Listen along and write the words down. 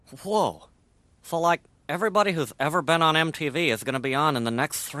Whoa. So, like, everybody who's ever been on MTV is going to be on in the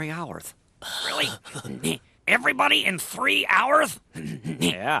next 3 hours. Really? Everybody in 3 hours?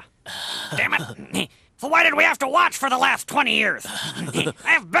 Yeah. Damn it. So why did we have to watch for the last 20 years? I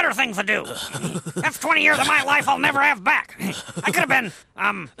have better things to do. That's 20 years of my life I'll never have back. I could have been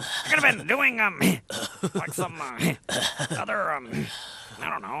doing, like some, other, I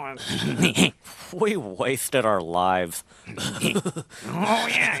don't know. We wasted our lives. Oh,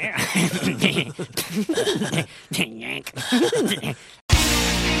 yeah. Yank.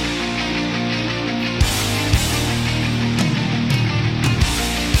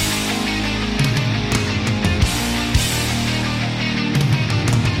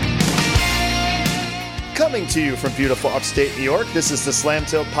 Coming to you from beautiful upstate New York, this is the Slam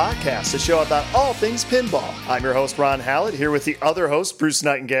Tilt Podcast, a show about all things pinball. I'm your host, Ron Hallett, here with the other host, Bruce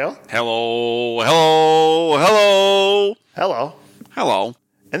Nightingale. Hello.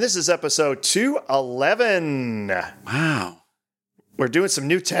 And this is episode 211. Wow. We're doing some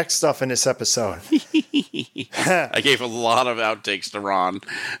new tech stuff in this episode. I gave a lot of outtakes to Ron.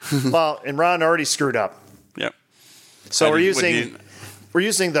 Well, and Ron already screwed up. Yep. So we're using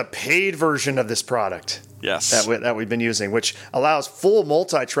the paid version of this product. Yes. That we've been using, which allows full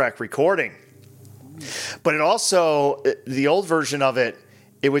multi-track recording. But it also, the old version of it,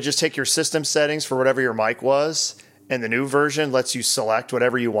 it would just take your system settings for whatever your mic was, and the new version lets you select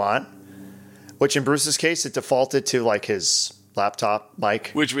whatever you want, which in Bruce's case, it defaulted to like his laptop mic.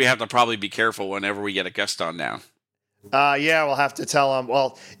 Which we have to probably be careful whenever we get a guest on now. Yeah, we'll have to tell them.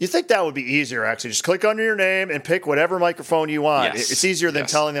 Well, you think that would be easier, actually. Just click under your name and pick whatever microphone you want. Yes. It's easier than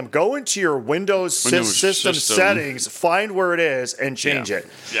telling them, go into your Windows system settings, find where it is, and change it.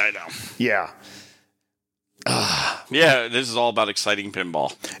 Yeah, I know. Yeah. Yeah, this is all about exciting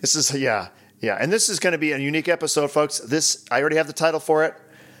pinball. This is, yeah. And this is going to be a unique episode, folks. I already have the title for it.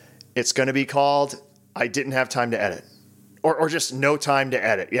 It's going to be called I Didn't Have Time to Edit. Or just No Time to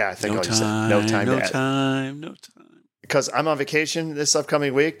Edit. Yeah, I think I'll just say No Time to Edit. No time. Because I'm on vacation this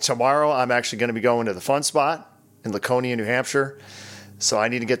upcoming week. Tomorrow, I'm actually going to be going to the Fun Spot in Laconia, New Hampshire. So I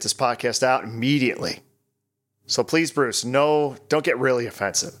need to get this podcast out immediately. So please, Bruce, don't get really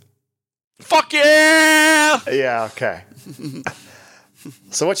offensive. Fuck yeah! Yeah, okay.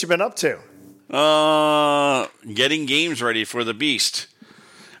 So what you been up to? Getting games ready for the Beast.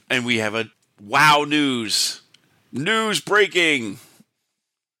 And we have a wow news. News breaking.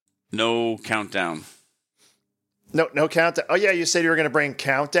 No countdown. No countdown. Oh, yeah, you said you were going to bring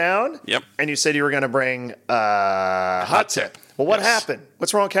Countdown. Yep. And you said you were going to bring Hot Tip. Well, what happened?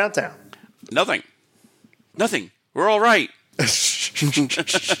 What's wrong with Countdown? Nothing. We're all right. We're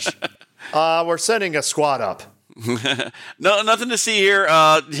setting a squad up. No, nothing to see here.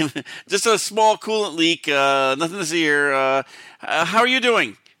 Just a small coolant leak. Nothing to see here. How are you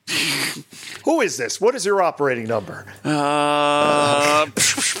doing? Who is this? What is your operating number?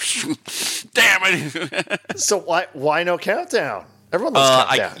 Damn it. So why no countdown? Everyone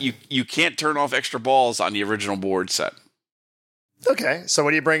loves countdown. You can't turn off extra balls on the original board set. Okay, so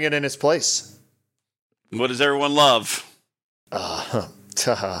what do you bring in its place? What does everyone love?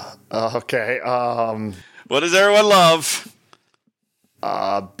 Okay. What does everyone love?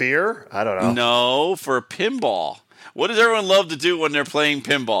 Beer? I don't know. No, for pinball. What does everyone love to do when they're playing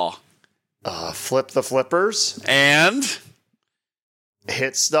pinball? Flip the flippers. And?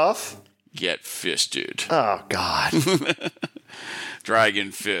 Hit stuff. Get fisted. Oh, God.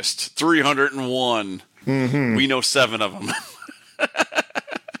 Dragon Fist. 301. Mm-hmm. We know 7 of them.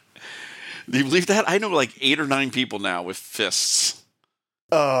 Do you believe that? I know like 8 or 9 people now with fists.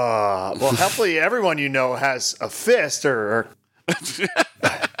 Well, hopefully everyone you know has a fist or...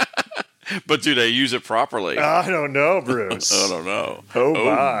 But do they use it properly? I don't know, Bruce. I don't know. Oh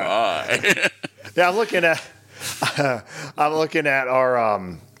my. Yeah, I'm looking at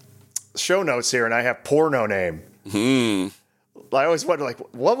our show notes here, and I have porno name. I always wonder, like,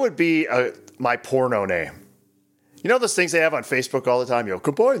 what would be my porno name? You know those things they have on Facebook all the time? You know,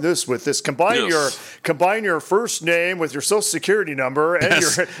 combine this with this. Combine your first name with your social security number and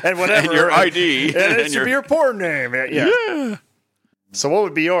your whatever and your ID, and it should be your porn name. Yeah. So what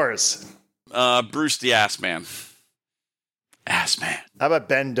would be yours? Bruce the Ass Man. Ass Man. How about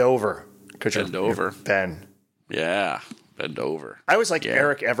Bend Over? Bend Over. Ben. Yeah. Bend Over. I was like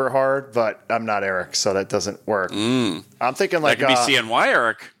Eric Everhard, but I'm not Eric, so that doesn't work. I'm thinking like... That could be CNY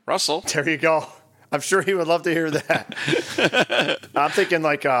Eric Russell. There you go. I'm sure he would love to hear that. I'm thinking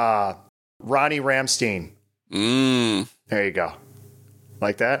like Ronnie Ramstein. There you go.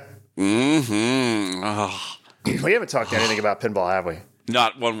 Like that? Mm-hmm. Oh. We haven't talked anything about pinball, have we?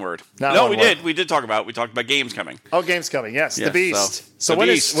 Not one word. Not no, one we word. did. We talked about games coming. Oh, game's coming. Yes, Yeah, the Beast. So The when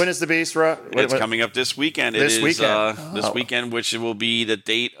Beast. is the Beast? It's coming up this weekend. This it is weekend. this weekend, which will be the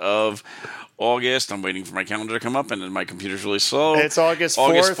date of August. I'm waiting for my calendar to come up, and then my computer's really slow. It's August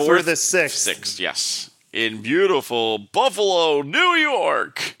 4th through the 6th. 6th, yes. In beautiful Buffalo, New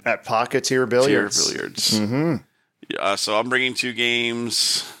York. At Pocketeer Billiards. Mm-hmm. So I'm bringing 2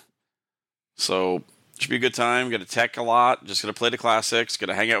 games. So should be a good time. Going to tech a lot. Just going to play the classics. Going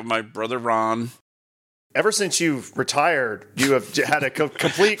to hang out with my brother Ron. Ever since you've retired, you have had a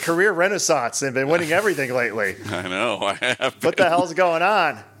complete career renaissance and been winning everything lately. I know. I have. What the hell's going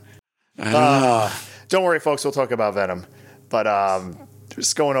on? I don't know. Don't worry, folks. We'll talk about Venom. But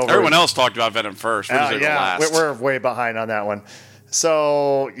just going over. Everyone else talked about Venom first. We're just last. We're way behind on that one.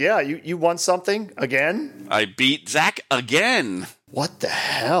 So, yeah, you won something again? I beat Zach again. What the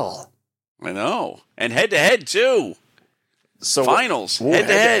hell? I know. And head-to-head, too. So Finals.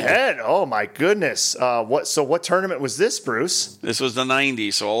 Head-to-head. Oh, my goodness. What tournament was this, Bruce? This was the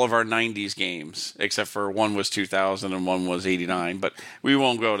 90s, so all of our 90s games, except for one was 2000 and one was 89, but we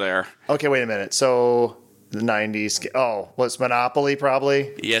won't go there. Okay, wait a minute. So, the 90s. Oh, was Monopoly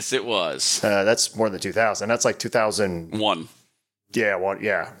probably? Yes, it was. That's more than 2000. That's like 2000. One.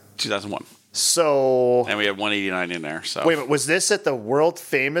 Yeah. 2001. So, And we have 189 in there. So wait, but was this at the world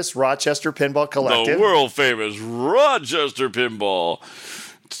famous Rochester Pinball Collective? the world famous Rochester Pinball.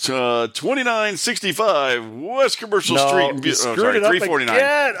 2965 West Commercial Street. You screwed it up 349.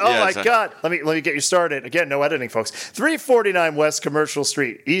 again. Oh, Yeah, my so- God. Let me get you started. Again, no editing, folks. 349 West Commercial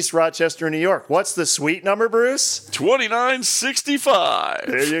Street, East Rochester, New York. What's the suite number, Bruce? 2965.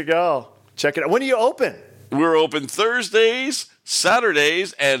 There you go. Check it out. When do you open? We're open Thursdays,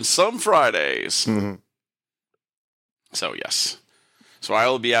 Saturdays, and some Fridays. Mm-hmm. So, yes. So I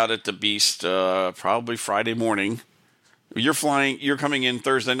will be out at the Beast probably Friday morning. You're coming in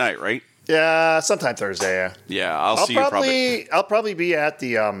Thursday night, right? Yeah, sometime Thursday, yeah. Yeah, I'll see you probably. I'll probably be at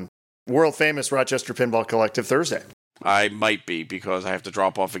the world famous Rochester Pinball Collective Thursday. I might be because I have to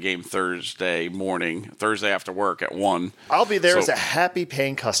drop off a game Thursday morning, Thursday after work at 1. I'll be there as a happy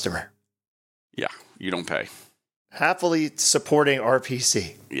paying customer. Yeah, you don't pay. Happily supporting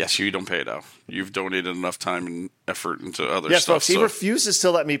RPC. Yes, you don't pay, though. You've donated enough time and effort into other Yes, stuff. folks, he refuses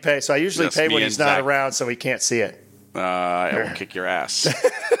to let me pay, so I usually pay me when and he's not Zach. around so he can't see it. I will kick your ass.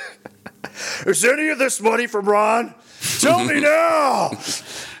 Is any of this money from Ron? Tell me now!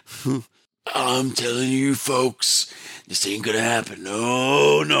 I'm telling you, folks, this ain't gonna happen.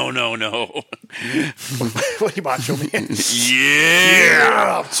 No. What are you, Macho Man?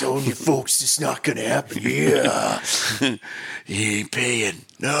 Yeah! I'm telling you, folks, it's not gonna happen. Yeah. He ain't paying.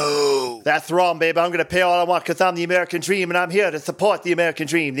 No. That's wrong, baby. I'm gonna pay all I want because I'm the American Dream, and I'm here to support the American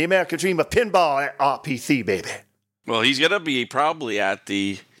Dream of pinball at RPC, baby. Well, he's gonna be probably at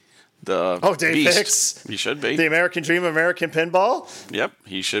the Dave Beast. Fix. He should be. The American Dream of American Pinball? Yep,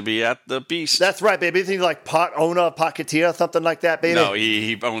 he should be at the Beast. That's right, baby. Anything like Pocketeer, something like that, baby? No,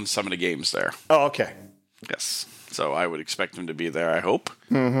 he owns some of the games there. Oh, okay. Yes. So I would expect him to be there, I hope.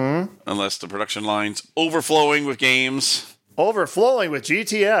 Mm-hmm. Unless the production line's overflowing with games. Overflowing with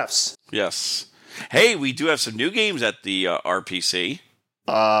GTFs. Yes. Hey, we do have some new games at the RPC.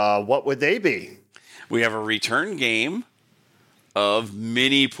 What would they be? We have a return game of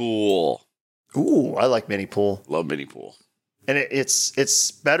Mini Pool. Ooh, I like Mini Pool. Love Mini Pool. And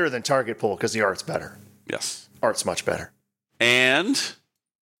it's better than Target Pool because the art's better. Yes. Art's much better. And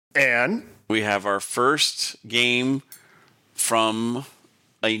And we have our first game from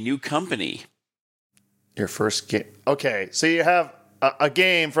a new company. your first game. Okay, so you have a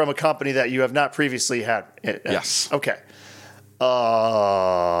game from a company that you have not previously had. Yes. Okay.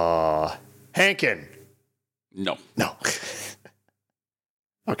 Hankin. No. No.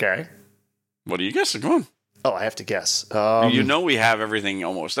 Okay. What are you guessing? Come on. Oh, I have to guess. You know we have everything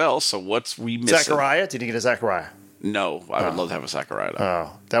almost else, so what's we missing? Zachariah? Did you get a Zachariah? No, I would love to have a Sakurai, though.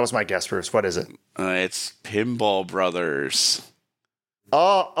 Oh, that was my guess, Bruce. What is it? It's Pinball Brothers.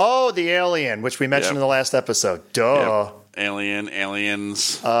 Oh, the Alien, which we mentioned Yep. in the last episode. Duh. Yep.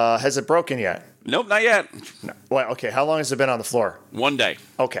 Aliens. Has it broken yet? Nope, not yet. No. Well, okay. How long has it been on the floor? One day.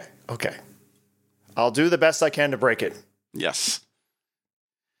 Okay. I'll do the best I can to break it. Yes.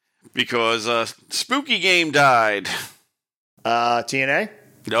 Because Spooky Game died. TNA?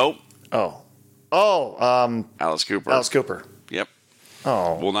 Nope. Oh, Alice Cooper. Alice Cooper. Yep.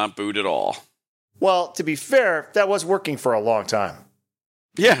 Oh. Will not boot at all. Well, to be fair, that was working for a long time.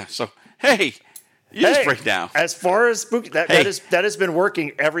 Yeah, so, hey, you just break down. As far as spooky, that has been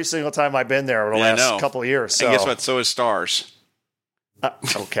working every single time I've been there over the last couple of years. So. And guess what? So is Stars.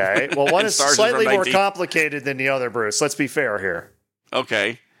 Okay. Well, one is Stars is slightly from more 19 complicated than the other, Bruce. Let's be fair here.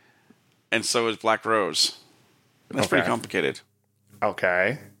 Okay. And so is Black Rose. That's pretty complicated.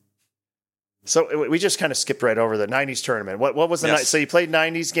 Okay. So we just kind of skipped right over the 90s tournament. What was the Yes. So you played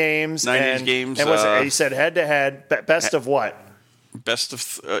 90s games. 90s games. And you said head-to-head, best of what? Best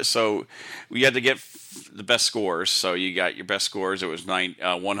of so we had to get the best scores. So you got your best scores. It was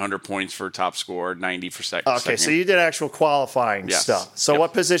 100 points for top score, 90 for second. Okay, so you did actual qualifying stuff. So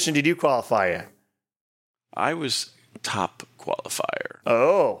what position did you qualify in? I was top qualifier.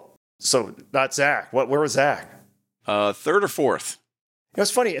 Oh, so not Zach. Where was Zach? Third or fourth. You know,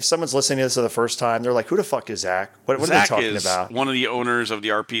 it's funny if someone's listening to this for the first time, they're like, "Who the fuck is Zach? What are they Zach talking is about?" one of the owners of the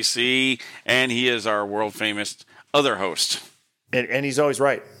RPC, and he is our world famous other host. And he's always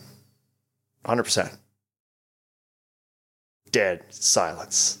right. 100%. Dead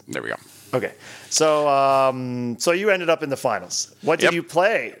silence. There we go. Okay. So so you ended up in the finals. What did you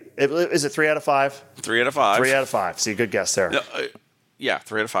play? Is it 3 out of 5? 3 out of 5. 3 out of 5. See, good guess there. Yeah,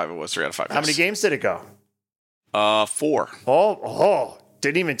 3 out of 5. It was 3 out of 5. How many games did it go? 4. Oh,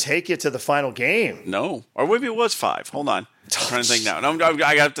 didn't even take you to the final game. No. Or maybe it was 5. Hold on. I'm trying to think now. No,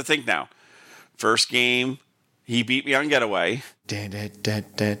 I have to think now. First game, he beat me on Getaway. I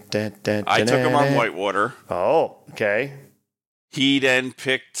took him on Whitewater. Oh, okay. He then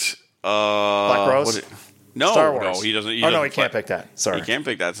picked... Black Rose? No, Star Wars. no, he doesn't. He no, he can't pick that. Sorry. He can't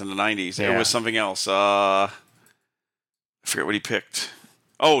pick that. It's in the 90s. Yeah. It was something else. I forget what he picked.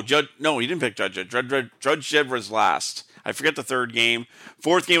 Oh, Judge. No, he didn't pick Judge Dredd. Judge Dredd was last. I forget the third game.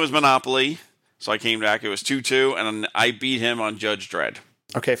 Fourth game was Monopoly. So I came back. It was 2-2, and I beat him on Judge Dredd.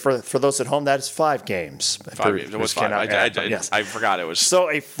 Okay, for those at home, that is 5 games. 5 games. It was 5. I forgot it was. So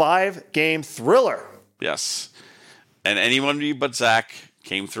a 5-game thriller. Yes. And anyone but Zach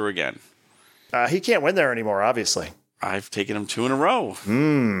came through again. He can't win there anymore, obviously. I've taken him 2 in a row.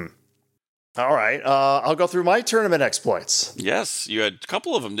 All right. I'll go through my tournament exploits. Yes. You had a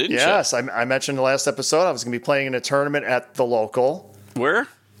couple of them, didn't you? Yes. I mentioned in the last episode I was going to be playing in a tournament at the Local. Where?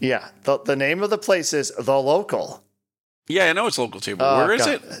 Yeah. The name of the place is The Local. Yeah, I know it's local too, but where is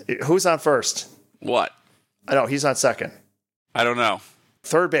it? Who's on first? What? I know. He's on second. I don't know.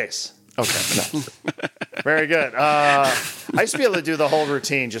 Third base. Okay. No. Very good. I used to be able to do the whole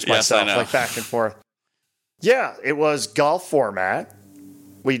routine just myself, like back and forth. Yeah, it was golf format.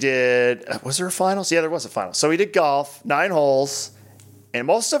 We did, was there a finals? Yeah, there was a final. So we did golf, 9 holes, and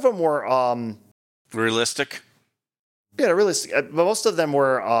most of them were... realistic? Yeah, realistic. But most of them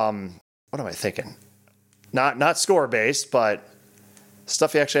were, what am I thinking? Not score-based, but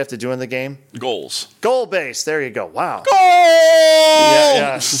stuff you actually have to do in the game. Goals. Goal-based. There you go. Wow. Goal!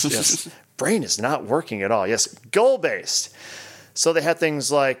 Yes. Brain is not working at all. Yes, goal-based. So they had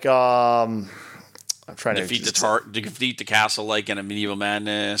things like... I'm trying to defeat the castle like in a Medieval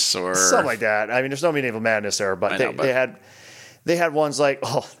Madness or something like that. I mean, there's no Medieval Madness there, but they had ones like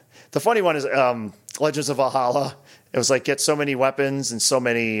the funny one is Legends of Valhalla. It was like get so many weapons and so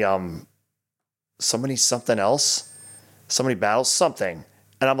many something else, so many battles, something.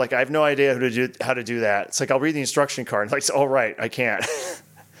 And I'm like, I have no idea how to do that. It's like I'll read the instruction card. And like, oh right, I can't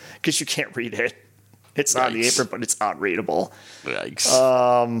because you can't read it. It's on the apron, but it's unreadable.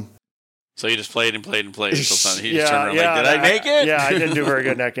 Yikes. So you just played and played and played until Sunday. He just turned around like, did I make it? Yeah, I didn't do very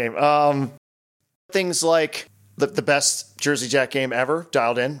good in that game. Things like the best Jersey Jack game ever,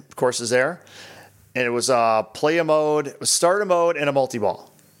 Dialed In, of course, is there. And it was play mode, it was starter mode and a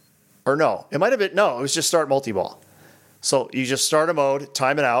multi-ball. Or no, it might have been, no, it was just start multi-ball. So you just start a mode,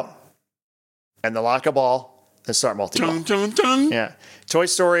 time it out, and then lock a ball, then start multi-ball. Dun, dun, dun. Yeah. Toy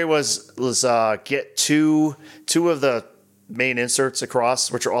Story was get two of the main inserts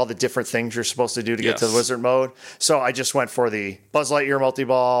across, which are all the different things you're supposed to do to get to the wizard mode. So I just went for the Buzz Lightyear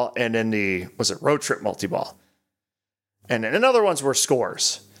multi-ball and then the Road Trip multi-ball. And then other ones were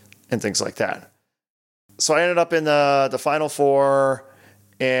scores and things like that. So I ended up in the Final Four,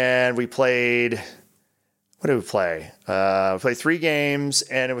 and we played... What did we play? We played 3 games,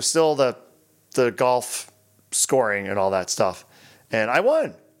 and it was still the golf scoring and all that stuff. And I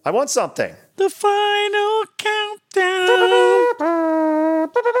won. I won something. The final countdown.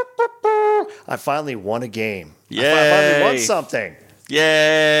 I finally won a game. Yay. I finally won something.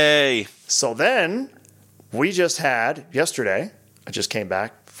 Yay. So then we just had, yesterday, I just came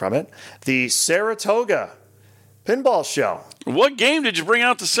back from it, the Saratoga Pinball Show. What game did you bring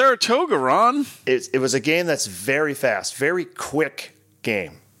out to Saratoga, Ron? It was a game that's very fast, very quick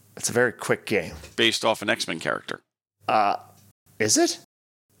game. It's a very quick game. Based off an X-Men character. Is it?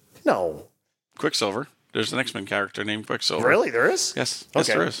 No. Quicksilver. There's an X-Men character named Quicksilver. Really? There is? Yes. Okay. Yes,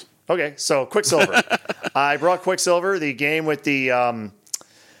 there is. Okay, so Quicksilver. I brought Quicksilver, the game with the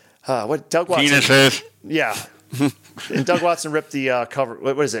what Doug Watson. Penises. Yeah. And Doug Watson ripped the cover.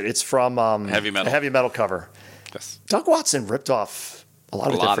 What is it? It's from Heavy Metal. A Heavy Metal cover. Yes. Doug Watson ripped off a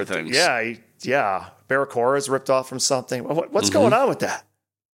lot of different things. Yeah. Barracora's ripped off from something. What's going on with that?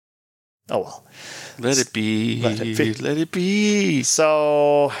 Oh, well. Let it be. Let it be.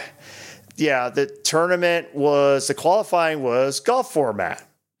 So, yeah, the tournament the qualifying was golf format.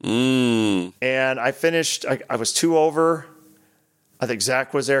 And I finished, I was 2 over. I think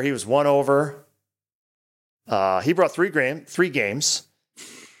Zach was there. He was 1 over. He brought 3 games.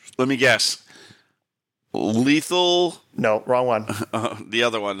 Let me guess. Lethal. No, wrong one. The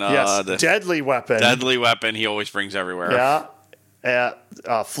other one. Yes, the Deadly Weapon. Deadly Weapon. He always brings everywhere. Yeah.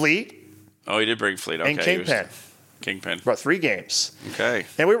 Fleet. Oh, he did bring Fleet. Okay. And Kingpin. Kingpin. Brought 3 games. Okay.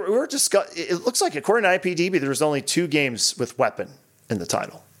 And we were discussing. It looks like, according to IPDB, there's only 2 games with weapon in the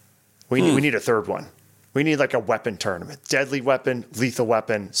title. We need a third one. We need like a weapon tournament. Deadly Weapon, Lethal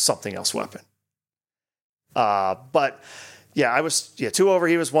Weapon, something else weapon. But yeah, I was 2 over.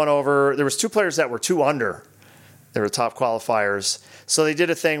 He was 1 over. There was 2 players that were 2 under. They were top qualifiers. So they did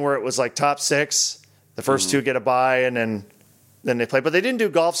a thing where it was like top 6. The first 2 get a bye, and then they play. But they didn't do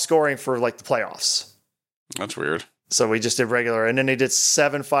golf scoring for like the playoffs. That's weird. So we just did regular, and then they did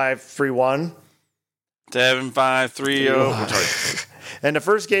 7-5-3-1. 7-5-3-0. Sorry. And the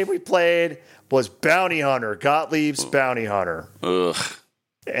first game we played was Bounty Hunter, Gottlieb's Bounty Hunter. Ugh.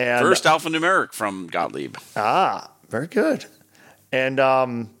 And First alphanumeric from Gottlieb. Very good.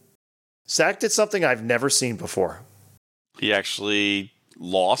 And Zach did something I've never seen before. He actually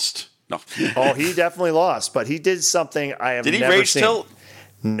lost. No. Oh, he definitely lost, but he did something I have never seen. Did he rage tilt?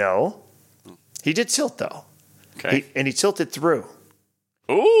 No. He did tilt, though. Okay. He tilted through.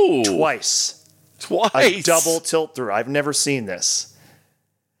 Ooh. Twice. A double tilt through. I've never seen this.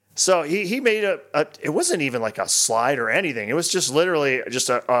 So he made it wasn't even like a slide or anything. It was just literally just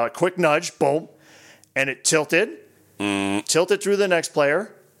a quick nudge, boom, and it tilted through the next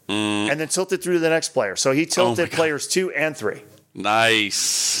player, and then tilted through the next player. So he tilted players 2 and 3. Nice.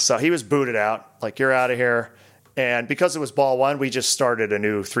 So he was booted out, like, you're out of here. And because it was ball 1, we just started a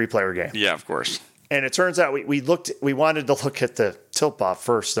new 3-player game. Yeah, of course. And it turns out we wanted to look at the tilt bar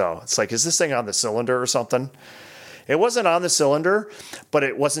first, though. It's like, is this thing on the cylinder or something? It wasn't on the cylinder, but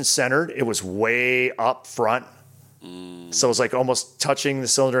it wasn't centered. It was way up front. So it was like almost touching the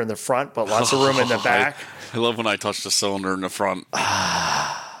cylinder in the front, but lots of room in the back. I love when I touch the cylinder in the front.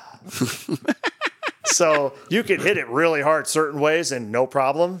 So you could hit it really hard certain ways and no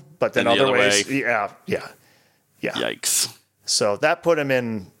problem, but then other ways, yeah. Yikes. So that put him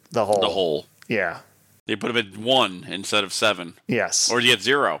in the hole. The hole. Yeah. They put him at 1 instead of 7. Yes. Or did you get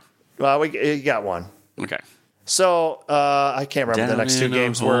 0? Well, he got 1. Okay. So I can't remember the next 2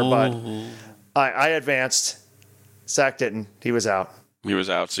 games were, but I advanced. Zach didn't. He was out. He was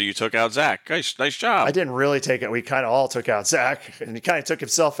out. So you took out Zach. Nice job. I didn't really take it. We kind of all took out Zach, and he kind of took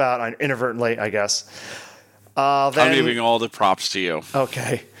himself out inadvertently, I guess. I'm giving all the props to you.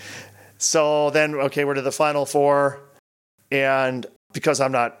 Okay. So then, we're to the final 4, and because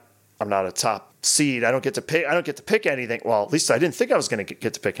I'm not a top seed, I don't get to pick anything. Well, at least I didn't think I was going to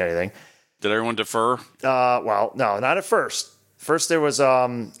get to pick anything. Did everyone defer? Well, no, not at first. First, there was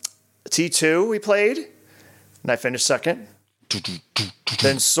T2 we played, and I finished second.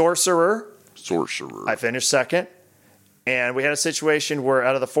 Then Sorcerer. I finished second. And we had a situation where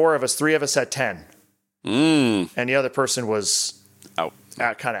out of the 4 of us, 3 of us had 10. And the other person was out.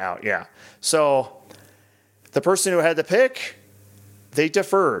 Kind of out, yeah. So the person who had the pick, they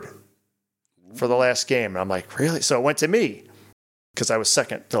deferred for the last game. And I'm like, really? So it went to me because I was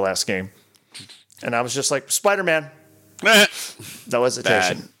second the last game. And I was just like, Spider-Man. No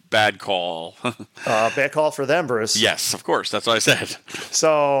hesitation. Bad call. Bad call for them, Bruce. Yes, of course. That's what I said.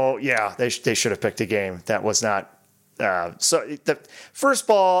 So, yeah, they should have picked a game. That was not... so the first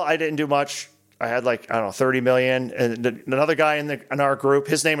ball, I didn't do much. I had 30 million. And another guy in our group,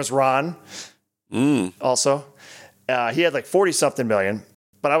 his name was Ron. Also. He had 40-something million.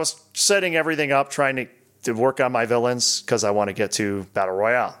 But I was setting everything up, trying to work on my villains because I want to get to Battle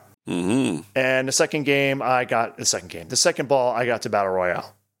Royale. And the second ball, I got to Battle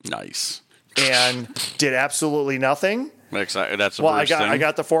Royale. Nice. And did absolutely nothing. That's the well, worst thing. I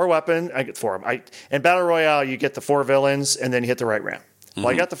got the 4 weapon. I get 4. In Battle Royale, you get the 4 villains, and then you hit the right ramp. Well,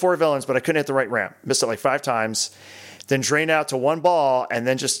 I got the 4 villains, but I couldn't hit the right ramp. Missed it 5 times. Then drain out to 1 ball, and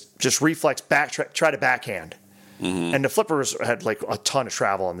then just reflex back, try to backhand. And the flippers had a ton of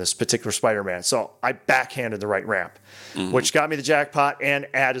travel in this particular Spider-Man. So I backhanded the right ramp, which got me the jackpot and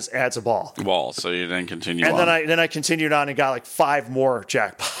adds a ball. So you then continue and on. then I continued on and got 5 more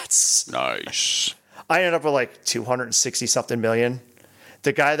jackpots. Nice. I ended up with 260-something million.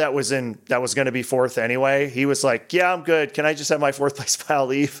 the guy that was going to be fourth anyway, he was like, "Yeah, I'm good. Can I just have my fourth place pile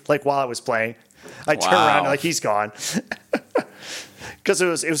leave?" Like while I was playing, I turned around like he's gone because it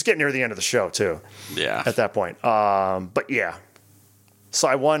was getting near the end of the show too. Yeah. At that point, but yeah, so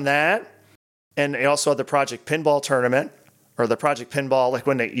I won that, and I also had the Project Pinball tournament. Or the Project Pinball, like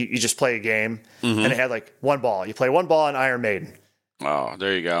when you just play a game, and it had like one ball. You play one ball on Iron Maiden. Oh,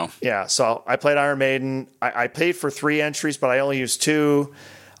 there you go. Yeah, so I played Iron Maiden. I paid for 3 entries, but I only used 2.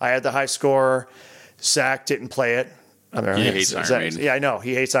 I had the high score. Zach didn't play it. He hates Iron Maiden. Yeah, I know.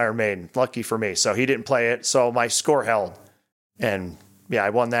 He hates Iron Maiden. Lucky for me. So he didn't play it. So my score held. And yeah,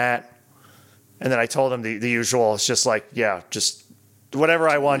 I won that. And then I told him the usual. It's just like, yeah, just whatever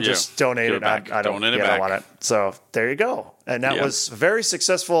I won, just donate it. I don't want it. So there you go. And that was very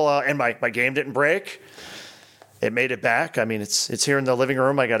successful. And my game didn't break. It made it back. I mean, it's here in the living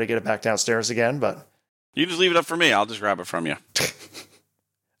room. I got to get it back downstairs again. But you just leave it up for me. I'll just grab it from you.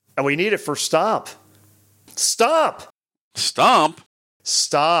 And we need it for Stomp. Stomp.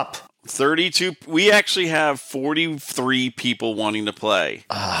 32. We actually have 43 people wanting to play.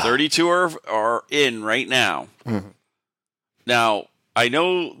 32 are in right now. Mm-hmm. Now, I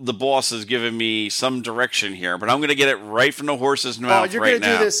know the boss has given me some direction here, but I'm going to get it right from the horse's mouth right now. Oh, you're going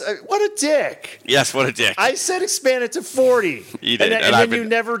to do this? What a dick. Yes, what a dick. I said expand it to 40. You did. And then you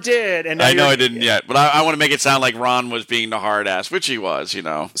never did. And I know I didn't yet, but I want to make it sound like Ron was being the hard ass, which he was, you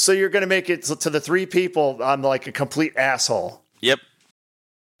know. So you're going to make it to the 3 people I'm like a complete asshole. Yep.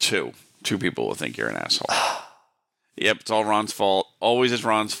 2 people will think you're an asshole. Yep, it's all Ron's fault. Always is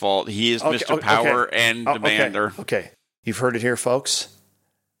Ron's fault. He is Mr. Power and Demander. Okay. You've heard it here, folks.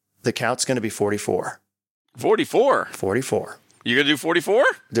 The count's going to be 44. 44? 44. You're going to do 44?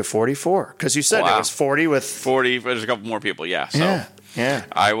 Do 44. Because you said it was 40 with... 40, but there's a couple more people, yeah. So yeah.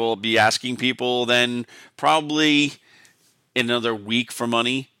 I will be asking people then probably another week for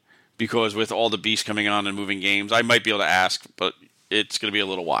money, because with all the beasts coming on and moving games, I might be able to ask, but it's going to be a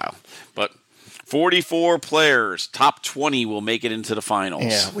little while. But 44 players, top 20 will make it into the finals.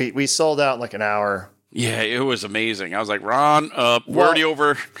 Yeah, we sold out in like an hour. Yeah, it was amazing. I was like, Ron, we're already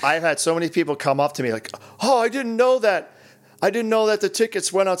over. I've had so many people come up to me like, "Oh, I didn't know that. I didn't know that the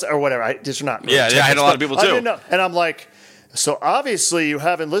tickets went out," or whatever. These are not really tickets, I had a lot of people too. I didn't know. And I'm like, so obviously you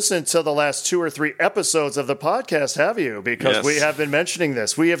haven't listened to the last 2 or 3 episodes of the podcast, have you? Because we have been mentioning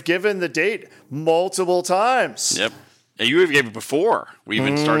this. We have given the date multiple times. Yep. And you have given it before we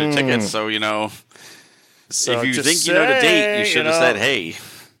even started tickets. So, you know, so if you think you know the date, you should have said, hey.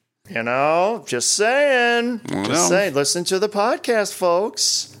 You know, just saying. Just saying. Listen to the podcast,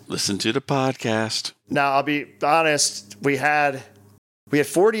 folks. Listen to the podcast. Now, I'll be honest. We had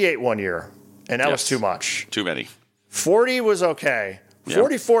 48 one year, and that was too much. Too many. 40 was okay. Yep.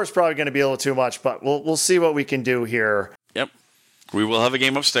 44 is probably going to be a little too much, but we'll see what we can do here. Yep. We will have a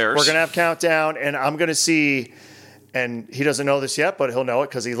game upstairs. We're going to have countdown, and I'm going to see, and he doesn't know this yet, but he'll know it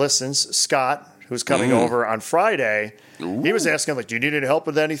because he listens, Scott, who's coming over on Friday. Ooh. He was asking, like, do you need any help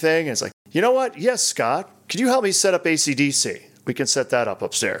with anything? And it's like, you know what? Yes, Scott. Could you help me set up AC/DC? We can set that up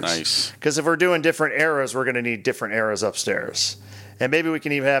upstairs. Nice. Because if we're doing different eras, we're going to need different eras upstairs. And maybe we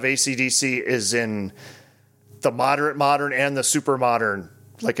can even have AC/DC is in the moderate modern and the super modern,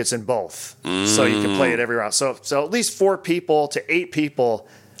 like it's in both. So you can play it every round. So at least 4 people to 8 people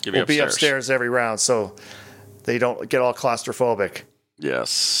will be upstairs every round, so they don't get all claustrophobic.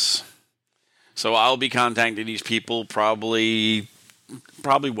 Yes. So I'll be contacting these people probably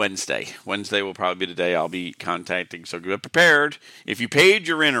Wednesday. Wednesday will probably be the day I'll be contacting. So get prepared. If you paid,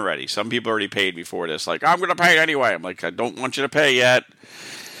 you're in already. Some people already paid before this. Like, I'm going to pay anyway. I'm like, I don't want you to pay yet.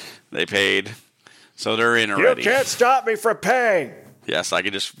 They paid. So they're in already. You can't stop me from paying. Yes, I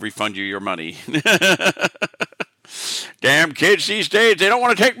can just refund you your money. Damn kids these days, they don't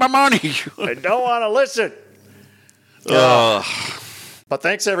want to take my money. They don't want to listen. But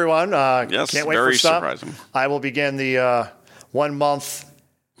thanks, everyone. Yes, can't wait very for Stomp. surprising. I will begin the 1 month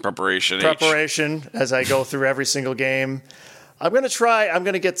preparation as I go through every single game. I'm going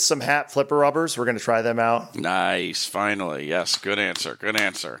to get some hat flipper rubbers. We're going to try them out. Nice. Finally. Yes. Good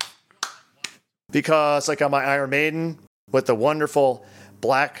answer. Because like on my Iron Maiden with the wonderful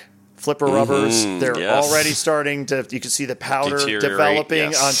black flipper rubbers, they're already starting to, you can see the powder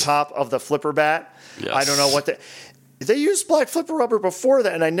developing on top of the flipper bat. Yes. I don't know what they used black flipper rubber before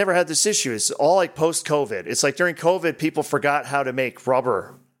that, and I never had this issue. It's all like post-COVID. It's like during COVID, people forgot how to make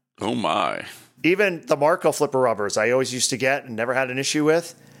rubber. Oh, my. Even the Marco flipper rubbers I always used to get and never had an issue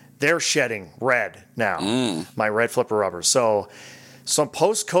with, they're shedding red now, my red flipper rubbers. So some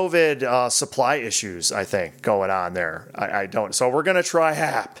post-COVID supply issues, I think, going on there. I don't. So we're going to try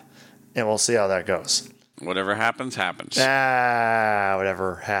HAP, and we'll see how that goes. Whatever happens, happens.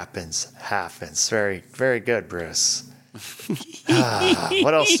 Whatever happens. Very, very good, Bruce.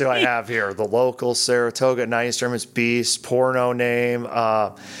 What else do I have here? The Local-Saratoga 90s tournaments, Beast, Porno Name,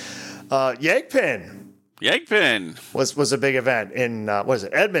 YEGPIN. YEGPIN was a big event in what is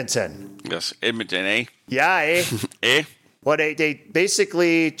it, Edmonton? Yes, Edmonton, eh? Yeah, eh? Eh? What they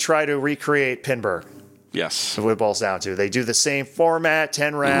basically try to recreate Pinburg. Yes. That's what it boils down to. They do the same format,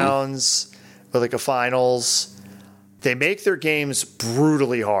 10 rounds, with like a finals. They make their games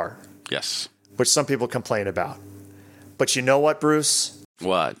brutally hard. Yes. Which some people complain about. But you know what, Bruce?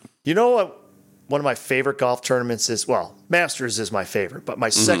 What? You know what? One of my favorite golf tournaments is, well, Masters is my favorite, but my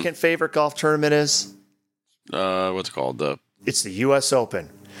second favorite golf tournament is? What's it called? It's the U.S.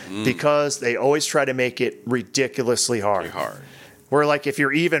 Open. Because they always try to make it ridiculously hard. Very hard. Where, like, if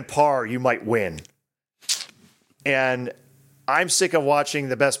you're even par, you might win. And I'm sick of watching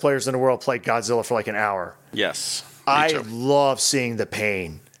the best players in the world play Godzilla for like an hour. Yes. I love seeing the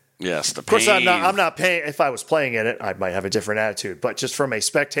pain. Yes, the pain. Of course, I'm not paying. If I was playing in it, I might have a different attitude. But just from a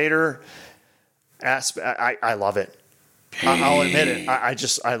spectator aspect, I love it. I'll admit it.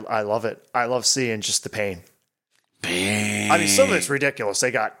 I love it. I love seeing just the pain. I mean, some of it's ridiculous.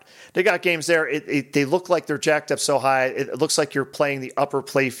 They got games there. They look like they're jacked up so high. It looks like you're playing the upper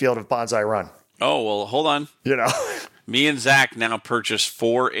play field of Bonsai Run. Oh, well, hold on. You know, me and Zach now purchased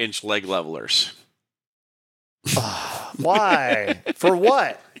 4-inch leg levelers. Why? For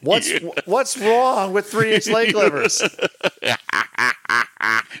what? What's wrong with 3-inch leg levers?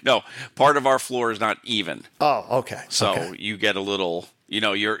 No, part of our floor is not even. Oh, okay. So you get a little,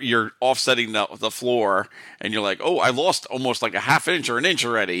 you're offsetting the floor, and you're like, oh, I lost almost like a half inch or an inch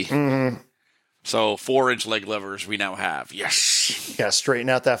already. Mm-hmm. So 4-inch leg levers we now have. Yes. You gotta straighten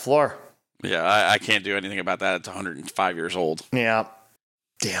out that floor. Yeah, I can't do anything about that. It's 105 years old. Yeah.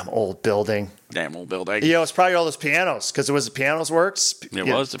 Damn old building. It's probably all those pianos, because it was the Pianos Works. It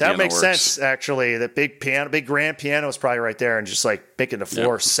was the That Piano makes Works. sense, actually. The big grand piano is probably right there and just like making the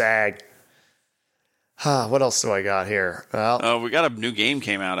floor sag. What else do I got here? Well, we got a new game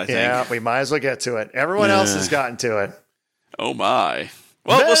came out, I think. Yeah, we might as well get to it. Everyone else has gotten to it. Oh, my.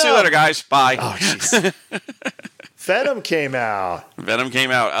 Well, we'll see you later, guys. Bye. Oh, jeez. Venom came out. Venom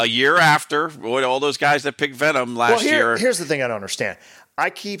came out a year after. Boy, all those guys that picked Venom last year. Here's the thing I don't understand. I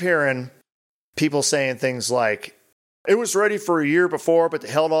keep hearing people saying things like, it was ready for a year before, but they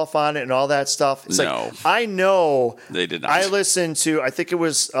held off on it and all that stuff. It's like, I know. They did not. I listened to, I think it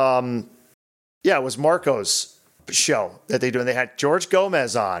was, it was Marco's show that they do. And they had George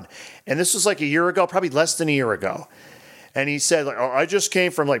Gomez on. And this was like a year ago, probably less than a year ago. And he said, I just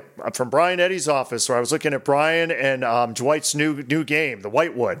came from Brian Eddy's office, where I was looking at Brian and Dwight's new game, the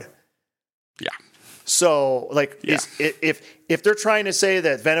Whitewood. Yeah. So, if they're trying to say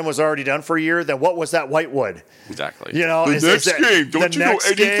that Venom was already done for a year, then what was that Whitewood? Exactly. The next game. Don't you know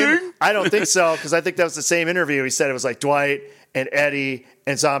anything? Game? I don't think so, because I think that was the same interview. He said it was like Dwight and Eddie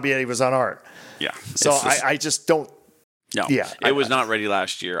and Zombie Eddie was on art. Yeah. So I just don't. No. Yeah. It was not ready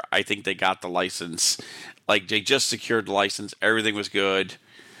last year. I think they got the license. Like, they just secured the license. Everything was good.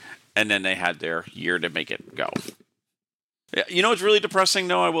 And then they had their year to make it go. Yeah, you know what's really depressing,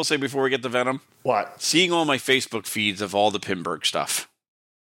 though, I will say, before we get to Venom? What? Seeing all my Facebook feeds of all the Pinburg stuff.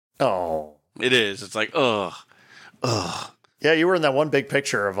 Oh. It is. It's like, ugh. Yeah, you were in that one big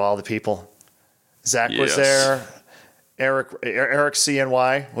picture of all the people. Zach was there. Eric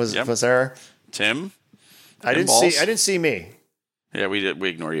CNY was there. Tim? I didn't see me. Yeah, we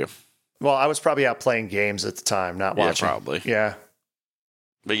ignore you. Well, I was probably out playing games at the time, not watching. Yeah, probably. Yeah.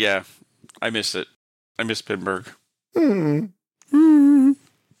 But yeah, I miss it. I miss Pinburg. Venom.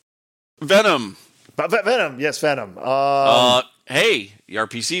 Venom. Yes, Venom. Hey, the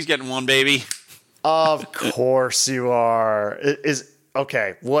RPC's getting one, baby. Of course you are.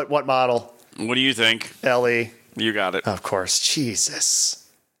 Okay, what model? What do you think? LE. You got it. Of course. Jesus.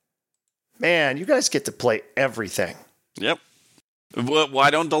 Man, you guys get to play everything. Yep.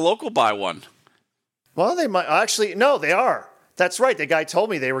 Why don't the local buy one? Well, they might actually. No, they are. That's right. The guy told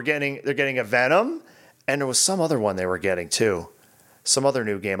me they're getting a Venom, and there was some other one they were getting too. Some other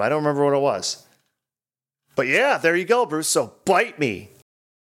new game. I don't remember what it was. But yeah, there you go, Bruce. So bite me.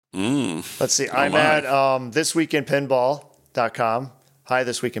 Let's see. I'm at thisweekendpinball.com. Hi,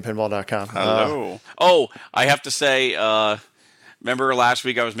 thisweekendpinball.com. Hello. I have to say, remember last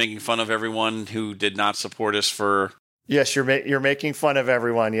week I was making fun of everyone who did not support us for... Yes, you're making fun of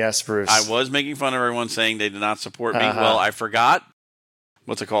everyone. Yes, Bruce. I was making fun of everyone saying they did not support me. Well, I forgot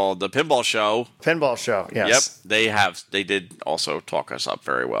what's it called? The Pinball Show. Pinball Show, yes. Yep, they did also talk us up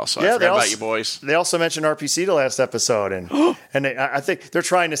very well. So Yeah, I forgot about you boys. They also mentioned RPC the last episode, and I think they're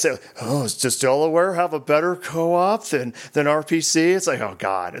trying to say, does Delaware have a better co-op than RPC? It's like, oh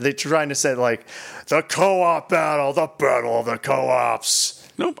God, they're trying to say like the co-op battle, the battle of the co-ops.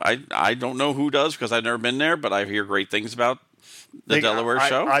 Nope, I don't know who does because I've never been there, but I hear great things about the Delaware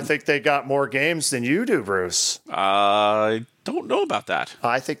show. I think they got more games than you do, Bruce. I don't know about that.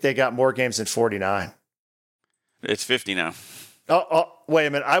 I think they got more games than 49. It's 50 now. Oh, wait a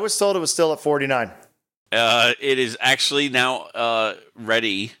minute. I was told it was still at 49. It is actually now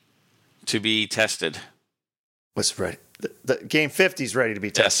ready to be tested. What's ready? The game 50 is ready to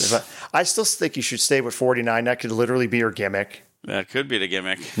be tested. Yes. But I still think you should stay with 49. That could literally be your gimmick. That could be the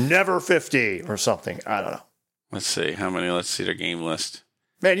gimmick. Never 50 or something. I don't know. Let's see how many. Let's see their game list.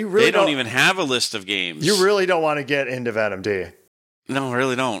 Man, you really they don't even have a list of games. You really don't want to get into Venom, do you? No, I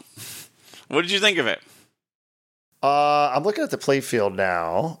really don't. What did you think of it? I'm looking at the playfield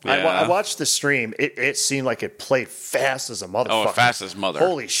now. Yeah. I watched the stream. It seemed like it played fast as a motherfucker. Oh, fast as mother.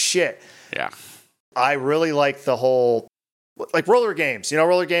 Holy shit. Yeah. I really like the whole, like roller games. You know,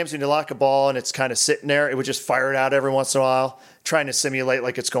 roller games, when you lock a ball and it's kind of sitting there, it would just fire it out every once in a while, trying to simulate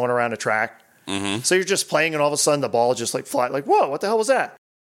like it's going around a track. Mm-hmm. So you're just playing and all of a sudden the ball just like fly, like, whoa, what the hell was that?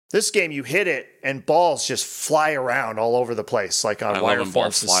 This game, you hit it and balls just fly around all over the place, like on wire balls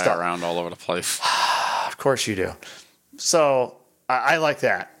forms and fly stuff. around all over the place. Of course you do. So I like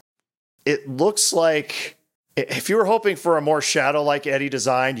that. It looks like if you were hoping for a more shadow-like Eddie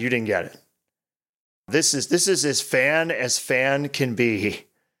design, you didn't get it. This is as fan can be.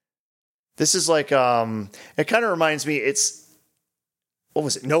 This is like it kind of reminds me. It's what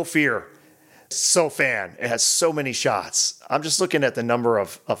was it? No Fear. It's so fan. It has so many shots. I'm just looking at the number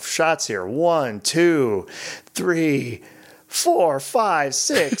of shots here. 1, 2, 3, 4, 5,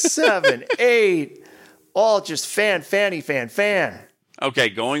 6, 7, 8. All just fan. Okay,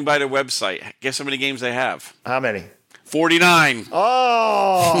 going by the website, guess how many games they have? How many? 49.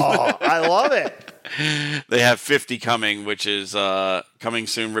 Oh, I love it. They have 50 coming, which is coming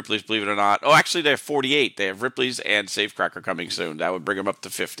soon. Ripley's, believe it or not. Oh, actually, they have 48. They have Ripley's and Safecracker coming soon. That would bring them up to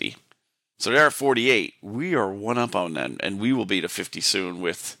 50. So they are 48. We are one up on them, and we will be to 50 soon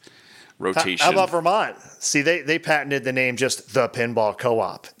with rotation. How about Vermont? See, they patented the name just the Pinball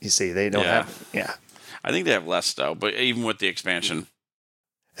Co-op. You see, they don't have. Yeah. I think they have less, though, but even with the expansion.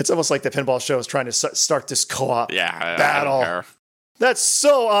 It's almost like the Pinball Show is trying to start this co-op battle. I don't care. That's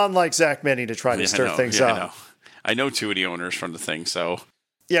so unlike Zach Minnie to try to stir things up. I know two of the owners from the thing, so.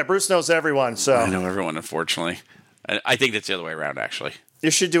 Yeah, Bruce knows everyone, so. I know everyone, unfortunately. I think that's the other way around, actually. You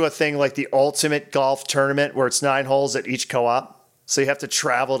should do a thing like the ultimate golf tournament where it's 9 holes at each co-op. So you have to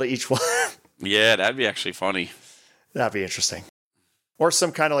travel to each one. Yeah, that'd be actually funny. That'd be interesting. Or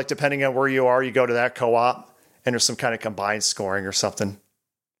some kind of like, depending on where you are, you go to that co-op and there's some kind of combined scoring or something.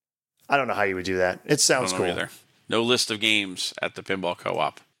 I don't know how you would do that. It sounds cool. Either. No list of games at the Pinball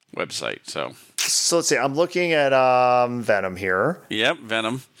Co-op website. So let's see. I'm looking at Venom here. Yep,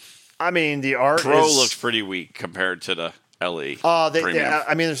 Venom. I mean, the art Pro looks pretty weak compared to the LE.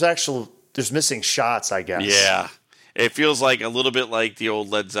 I mean, there's missing shots, I guess. Yeah. It feels like a little bit like the old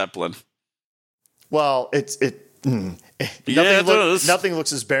Led Zeppelin. Well, nothing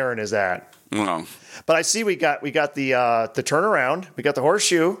looks as barren as that. No. But I see we got the turnaround. We got the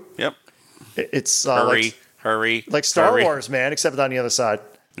horseshoe. Yep. It's hurry. Like Star Wars, man, except on the other side.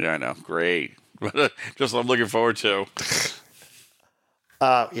 Yeah, I know. Great. Just what I'm looking forward to.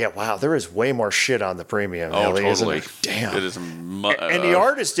 Yeah, wow. There is way more shit on the premium. Oh, Ellie, totally. Isn't it? Damn. It is. And the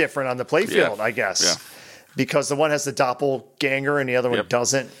art is different on the playfield, I guess. Yeah. Because the one has the doppelganger and the other one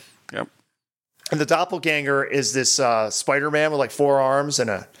doesn't. Yep. And the doppelganger is this Spider-Man with like 4 arms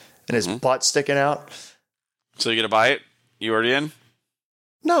and his butt sticking out. So you gonna buy it? You already in?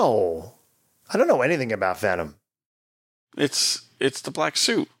 No. I don't know anything about Venom. It's the black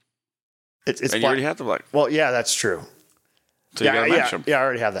suit. It's and you already have the black. Well, yeah, that's true. So you gotta match them. Yeah, I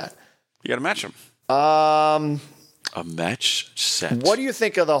already have that. You gotta match them. A match set. What do you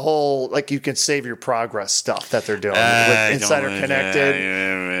think of the whole, like, you can save your progress stuff that they're doing with Insider Connected?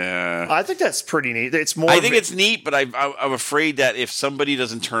 Yeah. I think that's pretty neat. It's more. I think it's neat, but I'm afraid that if somebody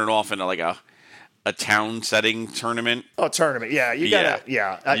doesn't turn it off into like a town setting tournament. Oh, tournament. Yeah, you gotta.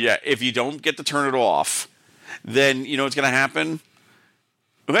 Yeah. If you don't get to turn it off, then you know what's gonna happen.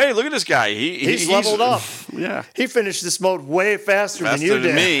 Hey, look at this guy. He's leveled up. Yeah. He finished this mode way faster than you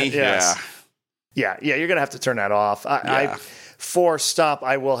did. Me. Yes. Yeah. You're gonna have to turn that off. For Stomp,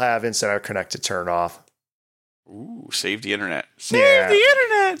 I will have Insider Connect to turn off. Ooh, save the internet. Save Yeah. the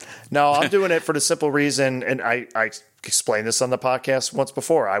internet. No, I'm doing it for the simple reason, and I explained this on the podcast once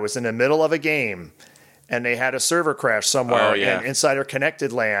before. I was in the middle of a game, and they had a server crash somewhere in Insider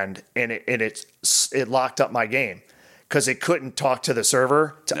Connected land, and it locked up my game because it couldn't talk to the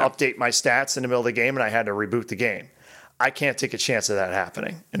server to update my stats in the middle of the game, and I had to reboot the game. I can't take a chance of that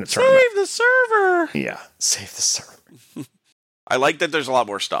happening in a tournament. Save the server. Yeah, save the server. I like that there's a lot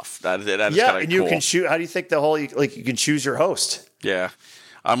more stuff. That is yeah, and you can choose. How do you think the whole, like, you can choose your host? Yeah.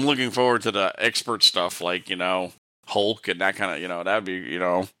 I'm looking forward to the expert stuff, like, Hulk and that kind of, that'd be,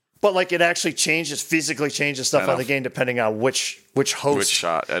 But like it actually physically changes stuff on the game depending on which host. Which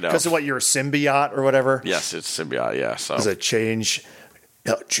shot, I know. Because of what, you're a symbiote or whatever? Yes, it's symbiote, yeah. So. Does it change?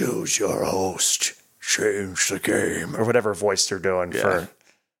 Choose your host, change the game, or whatever voice they're doing for.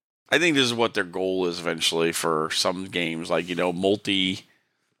 I think this is what their goal is eventually for some games, like,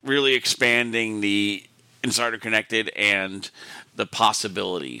 really expanding the Insider Connected and the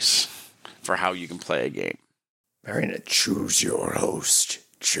possibilities for how you can play a game. Marina, choose your host,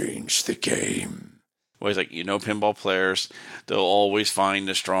 change the game. Well, he's like, pinball players, they'll always find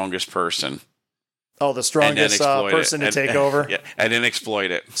the strongest person. Oh, the strongest person to take over? Yeah, and then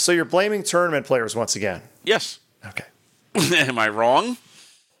exploit it. So you're blaming tournament players once again? Yes. Okay. Am I wrong?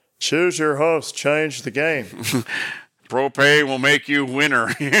 Choose your host, change the game. Propane will make you winner.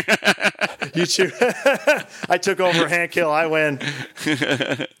 You choose. I took over hand kill. I win.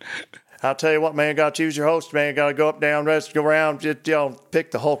 I'll tell you what, man. Got to choose your host, man. Got to go up, down, rest, go around. Just pick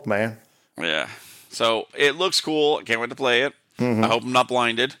the Hulk, man. Yeah. So it looks cool. I can't wait to play it. Mm-hmm. I hope I'm not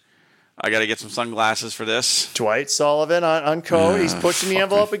blinded. I got to get some sunglasses for this. Dwight Sullivan on code. He's pushing the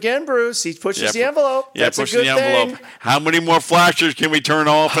envelope again, Bruce. He pushes the envelope. Yeah, that's pushing a good the envelope. thing. How many more flashers can we turn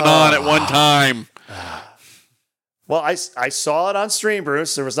off and on at one time? Well, I saw it on stream,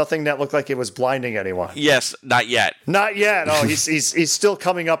 Bruce. There was nothing that looked like it was blinding anyone. Yes, not yet. Not yet. Oh, he's still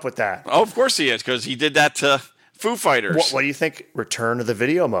coming up with that. Oh, of course he is, because he did that to Foo Fighters. What do you think? Return to the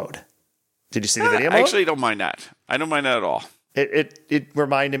video mode. Did you see the video mode? I actually don't mind that. I don't mind that at all. It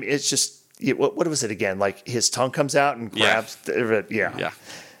reminded me. It's just what was it again? Like his tongue comes out and grabs. Yeah.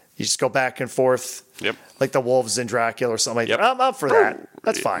 You just go back and forth. Yep. Like the wolves in Dracula or something like that. I'm up for that.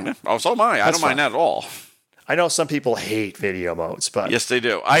 That's fine. Oh, so am I. I don't mind that at all. I know some people hate video modes, but yes, they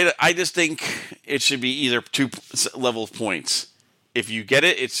do. I just think it should be either 2 level of points. If you get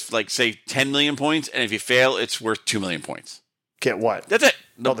it, it's like, say, 10 million points, and if you fail, it's worth 2 million points. Get what? That's it.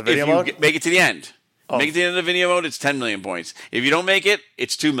 The video if mode? You make it to the end. Make it to the end of the video mode, it's 10 million points. If you don't make it,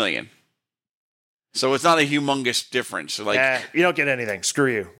 it's 2 million. So it's not a humongous difference. So you don't get anything.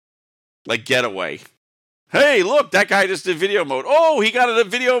 Screw you. Like Getaway. Hey, look, that guy just did video mode. Oh, he got a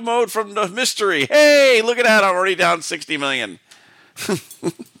video mode from the mystery. Hey, look at that. I'm already down 60 million. You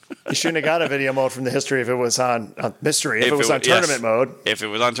shouldn't have got a video mode from the history if it was on mystery. If it was on tournament mode. If it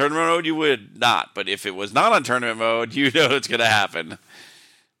was on tournament mode, you would not. But if it was not on tournament mode, you know it's going to happen.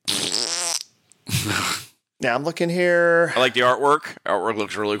 Now I'm looking here. I like the artwork. Artwork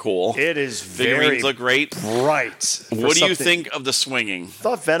looks really cool. It is Figurines very look great. Bright. What do you think of the swinging? I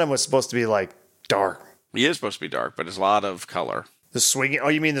thought Venom was supposed to be like dark. He is supposed to be dark, but there's a lot of color. The swinging. Oh,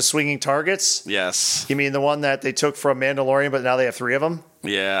 you mean the swinging targets? Yes. You mean the one that they took from Mandalorian, but now they have 3 of them?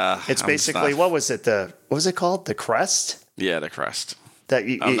 Yeah. It's basically what was it? What was it called? The crest? Yeah, the crest.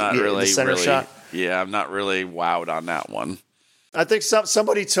 I'm not really the center shot. Yeah, I'm not really wowed on that one. I think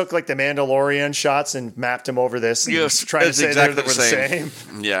somebody took like the Mandalorian shots and mapped them over this. And trying to say exactly they were the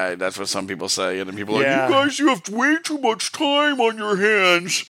same. Yeah, that's what some people say, and then people are like, you have way too much time on your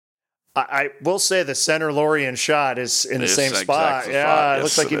hands. I will say the center Lorian shot is in the same spot. Yeah, it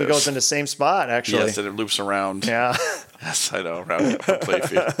looks like it goes in the same spot, actually. Yes, and it loops around. Yeah. Yes, I know. Around the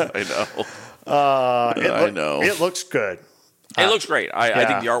playfield. I know. I know. It looks good. It looks great. I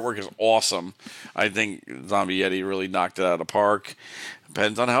think the artwork is awesome. I think Zombie Yeti really knocked it out of the park.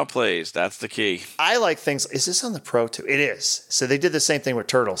 Depends on how it plays. That's the key. I like things. Is this on the Pro too? It is. So they did the same thing with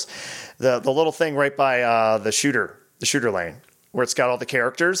Turtles. The little thing right by the shooter lane, where it's got all the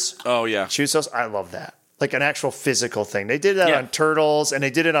characters. Oh, yeah. Shoots those. I love that. Like an actual physical thing. They did that on Turtles, and they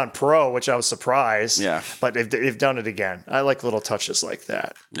did it on Pro, which I was surprised. Yeah. But they've done it again. I like little touches like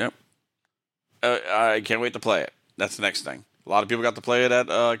that. Yep. I can't wait to play it. That's the next thing. A lot of people got to play it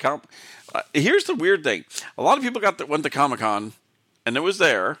at Comp. Here's the weird thing. A lot of people went to Comic-Con, and it was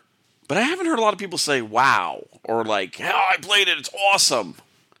there, but I haven't heard a lot of people say, wow, or like, I played it, it's awesome.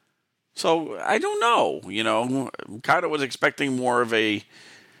 So, I don't know, kind of was expecting more of a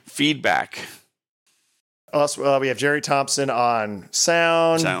feedback. Also, we have Jerry Thompson on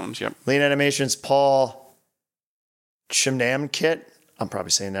sound. Sounds, yep. Lean Animations, Paul Chimnamkit. I'm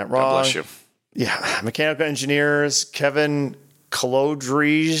probably saying that wrong. God bless you. Yeah, mechanical engineers Kevin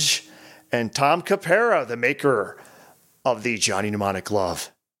Kolodrige and Tom Capera, the maker of the Johnny Mnemonic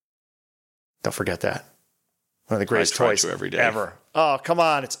glove. Don't forget that. One of the greatest toys every day. ever. Oh, come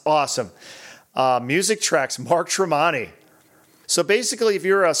on. It's awesome. Music tracks, Mark Tremonti. So basically, if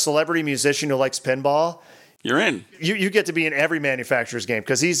you're a celebrity musician who likes pinball, You're in. you get to be in every manufacturer's game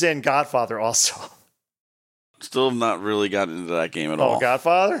because he's in Godfather also. Still have not really gotten into that game at all. Oh,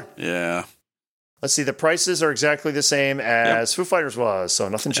 Godfather? Yeah. Let's see. The prices are exactly the same as Foo Fighters was, so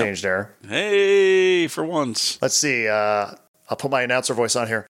nothing changed there. Hey, for once. Let's see. I'll put my announcer voice on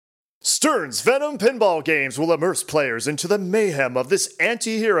here. Stern's Venom pinball games will immerse players into the mayhem of this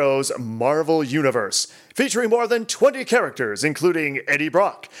anti-heroes Marvel universe, featuring more than 20 characters, including Eddie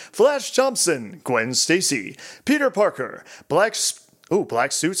Brock, Flash Thompson, Gwen Stacy, Peter Parker, Black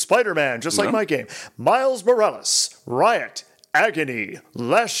Suit Spider-Man, just like my game, Miles Morales, Riot, Agony,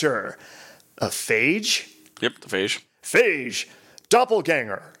 Lasher, Phage? Yep, the Phage. Phage,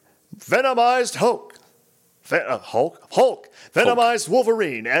 Doppelganger, Venomized Hulk, Venomized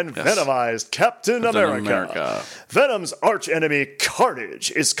Wolverine, and Venomized Captain America. Venom's archenemy Carnage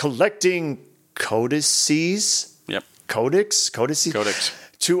is collecting codices. Yep. Codices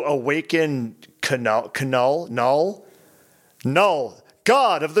to awaken Null,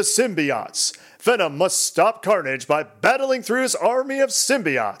 God of the symbiotes. Venom must stop Carnage by battling through his army of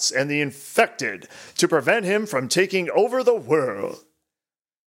symbiotes and the infected to prevent him from taking over the world.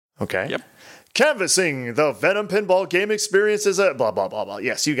 Okay. Yep. Canvassing the Venom pinball game experience is a blah, blah, blah, blah.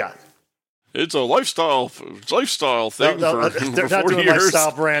 Yes, you got it. It's a lifestyle thing They're for not 40 doing years.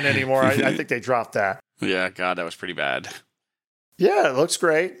 lifestyle brand anymore. I think they dropped that. Yeah, God, that was pretty bad. Yeah, it looks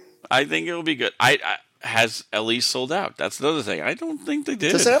great. I think it will be good. Has at least sold out. That's another thing. I don't think they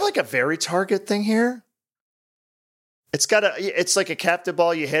did. Does it have like a very target thing here? It's like a captive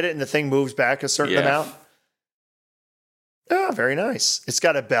ball. You hit it and the thing moves back a certain amount. Oh, very nice. It's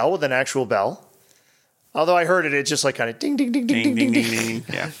got a bell with an actual bell. Although I heard it just like kind of ding, ding, ding, ding, ding, ding, ding.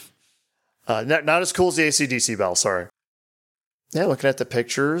 Yeah. Not as cool as the AC/DC bell, sorry. Yeah, looking at the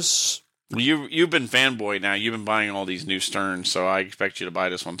pictures. You've been fanboy now. You've been buying all these new Sterns, so I expect you to buy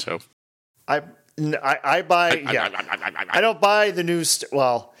this one too. I buy, I don't buy the new,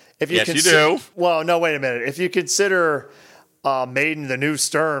 well, if you Yes, you consider, do. Well, no, wait a minute. If you consider Maiden, the new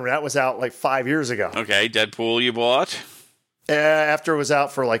Stern, that was out like 5 years ago. Okay, Deadpool you bought. After it was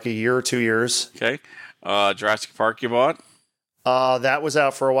out for like a year or 2 years. Okay. Jurassic Park you bought. That was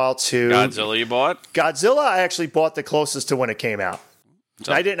out for a while too. Godzilla you bought. Godzilla, I actually bought the closest to when it came out.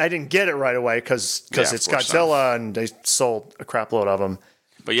 So, I didn't get it right away because it's Godzilla and they sold a crap load of them.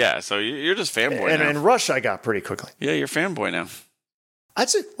 But yeah, so you're just fanboy now. And Rush I got pretty quickly. Yeah, you're fanboy now. I'd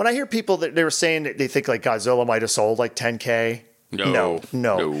say when I hear people that they were saying that they think like Godzilla might have sold like 10K. No.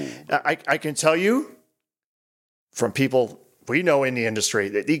 I can tell you from people we know in the industry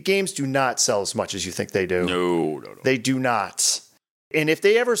that the games do not sell as much as you think they do. No. They do not. And if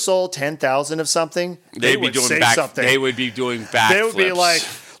they ever sold 10,000 of something, they would say something. They would be doing backflips. They would be like,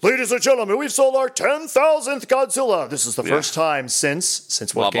 ladies and gentlemen, we've sold our 10,000th Godzilla. This is the first time since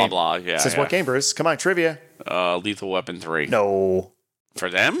what blah, game? blah, blah. Yeah, since what game, Bruce? Come on, trivia. Lethal Weapon 3. No. For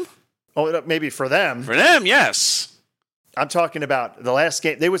them? Oh, maybe for them. For them, yes. I'm talking about the last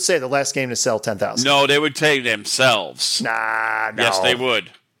game. They would say the last game to sell 10,000. No, they would say themselves. Nah, no. Yes, they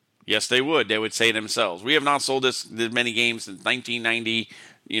would. Yes, they would. They would say themselves. We have not sold this many games since 1990,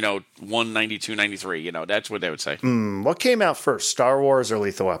 92, 93. That's what they would say. What came out first, Star Wars or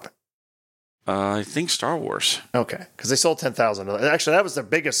Lethal Weapon? I think Star Wars. Okay, because they sold 10,000. Actually, that was the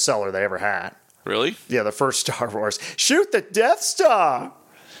biggest seller they ever had. Really? Yeah, the first Star Wars. Shoot the Death Star!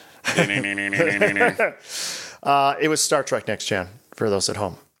 It was Star Trek Next Gen, for those at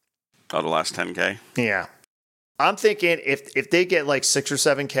home. Oh, the last 10K? Yeah. I'm thinking if they get like 6 or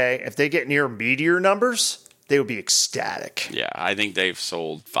 7K, if they get near Meteor numbers, they would be ecstatic. Yeah, I think they've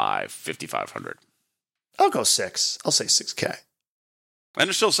sold 5,500. I'll go 6. I'll say 6K. And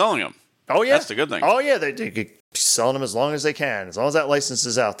they're still selling them. Oh, yeah. That's the good thing. Oh, yeah. They keep selling them as long as they can, as long as that license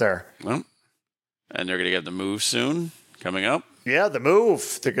is out there. Well, and they're going to get the move soon, coming up. Yeah, the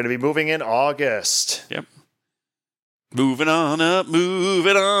move. They're going to be moving in August. Yep. Moving on up to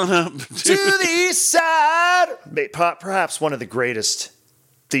the east side. Perhaps one of the greatest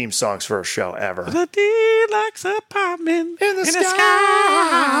theme songs for a show ever. The deluxe apartment in the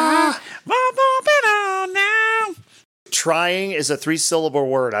sky. Moving on now. Trying is a 3-syllable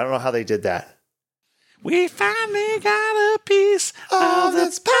word. I don't know how they did that. We finally got a piece of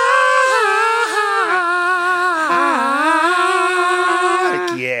the pie.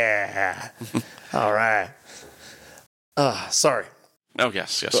 Yeah. All right. Sorry. Oh,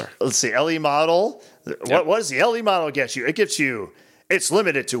 yes, sir. Let's see, LE model. Yep. What does the LE model get you? It gets you, it's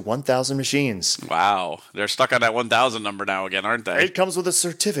limited to 1,000 machines. Wow. They're stuck on that 1,000 number now again, aren't they? It comes with a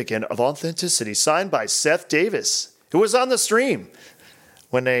certificate of authenticity signed by Seth Davis, who was on the stream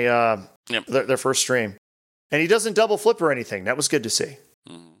when they their first stream. And he doesn't double flip or anything. That was good to see.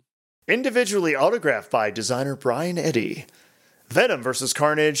 Individually autographed by designer Brian Eddy. Venom versus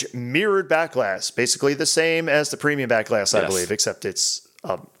Carnage mirrored back glass. Basically the same as the premium back glass, I believe, except it's,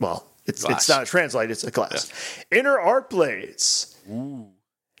 it's not a translate, it's a glass. Yeah. Inner art blades. Ooh.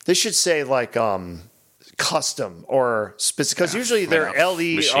 They should say like custom or specific, because usually their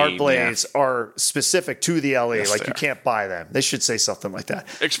LE machine, art blades are specific to the LE. Like you can't buy them. They should say something like that.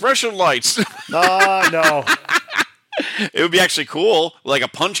 Expression lights. No. It would be actually cool, like a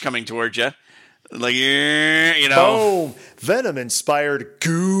punch coming towards you. Like, you know. Boom. Venom-inspired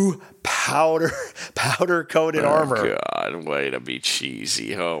goo powder-coated armor. Oh, God. Way to be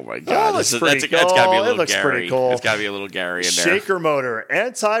cheesy. Oh, my God. That's got to be a little Gary. Cool. It's got to be a little Gary in there. Shaker motor,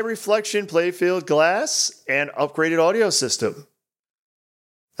 anti-reflection playfield glass, and upgraded audio system.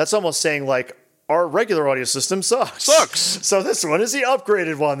 That's almost saying, like, our regular audio system sucks. So this one is the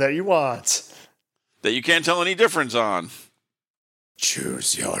upgraded one that you want. That you can't tell any difference on.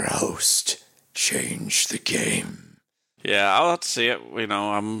 Choose your host. Change the game. Yeah, I'll have to see it. You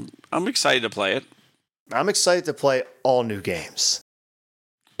know, I'm excited to play it. I'm excited to play all new games.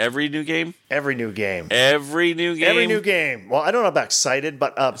 Every new game? Every new game. Every new game? Every new game. Well, I don't know about excited,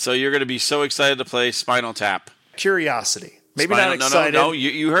 but... so you're going to be so excited to play Spinal Tap. Curiosity. Maybe not excited. No.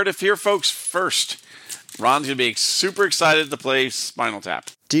 You heard it here, folks, first. Ron's going to be super excited to play Spinal Tap.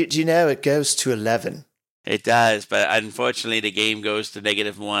 Do you know it goes to 11? It does, but unfortunately the game goes to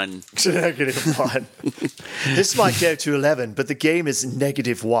 -1. To -1. This might go to 11, but the game is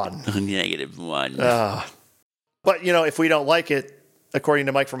 -1. -1. But, you know, if we don't like it, according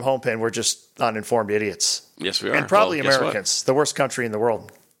to Mike from Homepin, we're just uninformed idiots. Yes, we are. And probably Americans, the worst country in the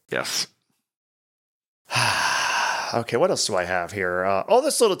world. Yes. Okay, what else do I have here?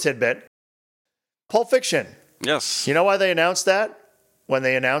 This little tidbit. Pulp Fiction. Yes. You know why they announced that? When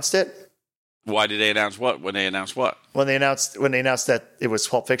they announced it? Why did they announce what? When they announced what? When they announced that it was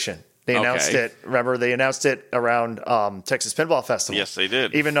Pulp Fiction. They announced it. Remember, they announced it around Texas Pinball Festival. Yes, they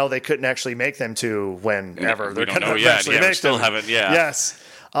did. Even though they couldn't actually make them to whenever they're going to eventually make them. We still haven't. Yeah. Yes,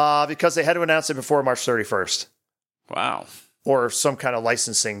 because they had to announce it before March 31st. Wow. Or some kind of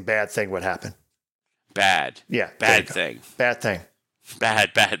licensing bad thing would happen. Bad. Yeah. Bad thing. Bad thing.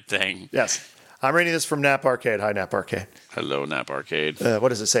 Bad thing. Yes. I'm reading this from Nap Arcade. Hi, Nap Arcade. Hello, Nap Arcade. What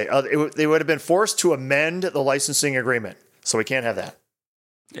does it say? They would have been forced to amend the licensing agreement. So we can't have that.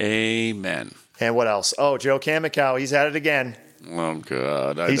 Amen. And what else? Oh, Joe Kamikow. He's at it again. Oh,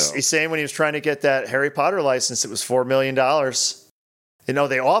 God. He's saying when he was trying to get that Harry Potter license, it was $4 million. You know,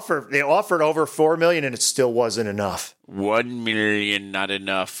 they offered over $4 million, and it still wasn't enough. $1 million, not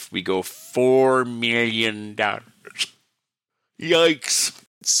enough. We go $4 million. Yikes.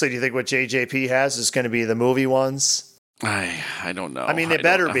 So do you think what JJP has is going to be the movie ones? I don't know. I mean, they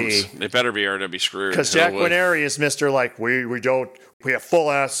better be. They better be, or they'll be screwed. Because Jack Winery is Mr. Like, we have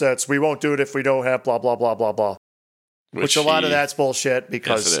full assets. We won't do it if we don't have blah, blah, blah, blah, blah. Which a lot of that's bullshit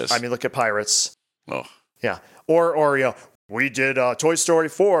because, yes, I mean, look at Pirates. Oh. Yeah. Or you know, we did Toy Story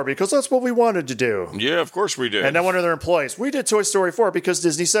 4 because that's what we wanted to do. Yeah, of course we did. And then one of their employees, we did Toy Story 4 because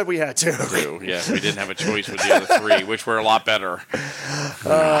Disney said we had to. Yeah, we didn't have a choice with the other three, which were a lot better. Okay.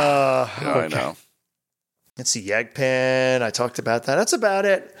 I know. Let's see, Yegpin. I talked about that. That's about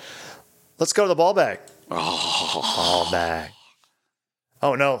it. Let's go to the ball bag. Ball bag.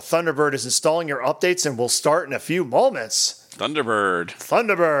 Oh, no. Thunderbird is installing your updates and will start in a few moments. Thunderbird.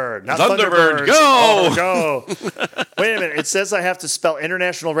 Not Thunderbird, go! Oh, go. Wait a minute. It says I have to spell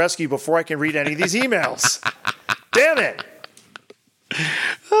International Rescue before I can read any of these emails. Damn it.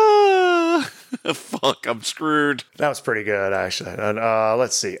 Fuck, I'm screwed. That was pretty good, actually.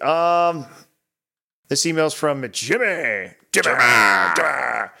 Let's see. This email's from Jimmy.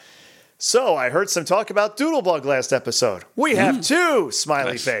 So, I heard some talk about Doodlebug last episode. We have two,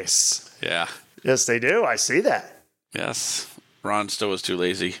 smiley face. Yeah. Yes, they do. I see that. Yes. Ron still was too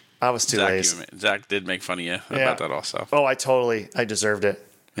lazy. I was too lazy. Zach did make fun of you about that also. Oh, I deserved it.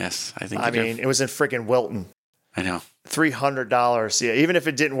 Yes, I think I mean, it was in freaking Wilton. I know. $300. Yeah, even if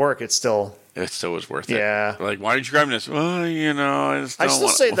it didn't work, it still was worth it. Yeah. Like, why did you grab this? Well, you know, I still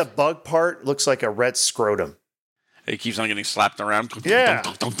say the bug part looks like a red scrotum. It keeps on getting slapped around. Yeah.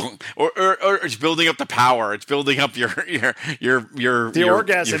 Or it's building up the power. It's building up your The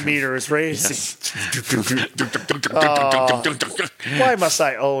orgasm meter is raising. Yes. Why must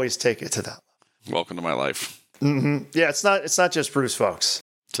I always take it to that? Welcome to my life. Yeah, it's not just Bruce, folks.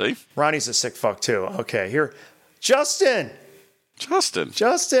 See? Ronnie's a sick fuck too. Okay, here. Justin.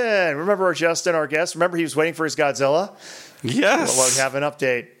 Remember Justin, our guest? Remember he was waiting for his Godzilla? Yes. Well, we have an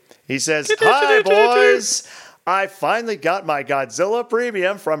update. He says, "Hi, boys. I finally got my Godzilla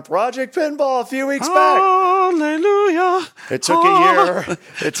Premium from Project Pinball a few weeks back. Hallelujah. It took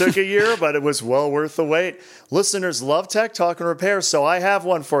a year, but it was well worth the wait. Listeners love tech talk and repair, so I have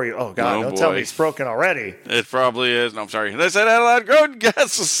one for you." Oh, God, don't tell me it's broken already. It probably is. No, I'm sorry. They said out loud. Good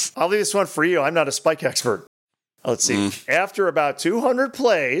guesses. I'll leave this one for you. I'm not a spike expert. Let's see. After about 200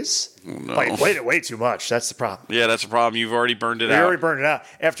 plays, wait, way too much. That's the problem. Yeah, that's the problem. You've already burned it out. We already burned it out.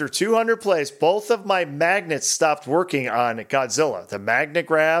 After 200 plays, both of my magnets stopped working on Godzilla, the Magnet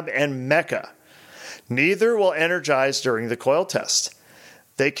Grab and Mecha. Neither will energize during the coil test.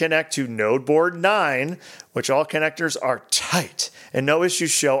 They connect to node board 9, which all connectors are tight, and no issues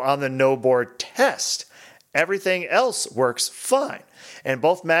show on the node board test. Everything else works fine. And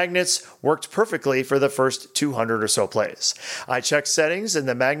both magnets worked perfectly for the first 200 or so plays. I checked settings and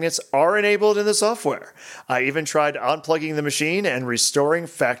the magnets are enabled in the software. I even tried unplugging the machine and restoring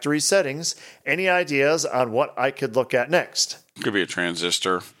factory settings. Any ideas on what I could look at next? Could be a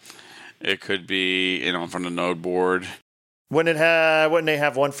transistor. It could be, from the node board. Wouldn't they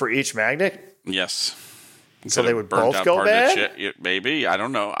have one for each magnet? Yes. So they would both go bad? Maybe. I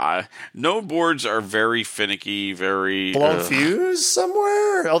don't know. Node boards are very finicky, very... Blown fuse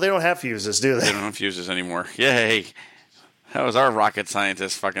somewhere? Oh, they don't have fuses, do they? They don't have fuses anymore. Yay. That was our rocket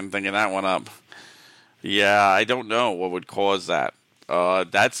scientist fucking thinking that one up. Yeah, I don't know what would cause that.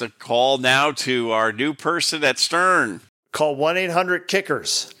 That's a call now to our new person at Stern. Call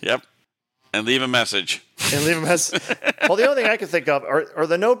 1-800-KICKERS. Yep. And leave a message. Well, the only thing I can think of are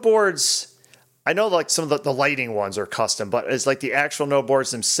the node boards... I know like some of the lighting ones are custom, but it's like the actual node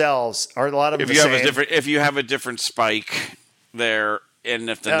boards themselves are a lot of them the same. If you have a different spike there, and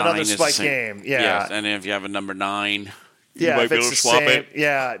if the 9 is spike the same, game, yeah. And if you have a number 9, you might be able to swap it.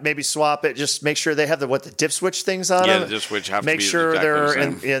 Yeah, maybe swap it. Just make sure they have the dip switch things on them. Yeah, the dip switch have make to be sure exactly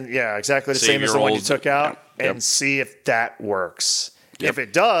they're exactly the same as the one you took out, and see if that works. Yep. If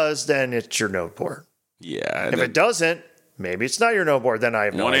it does, then it's your node board. Yeah. If it doesn't, maybe it's not your node board. Then I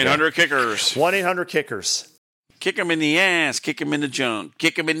have no idea. 1-800-KICKERS. 1-800-KICKERS. Kick them in the ass. Kick them in the junk.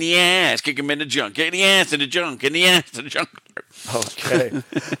 Kick them in the ass. Kick them in the junk. Get the ass in the junk. In the ass in the junk. Okay.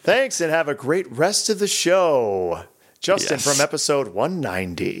 Thanks, and have a great rest of the show. Justin from episode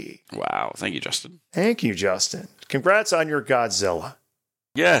 190. Wow. Thank you, Justin. Thank you, Justin. Congrats on your Godzilla.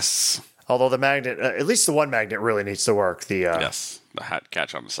 Yes. Although the magnet, at least the one magnet really needs to work. Yes. The hat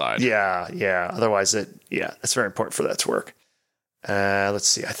catch on the side. Yeah. Otherwise, it's very important for that to work. Let's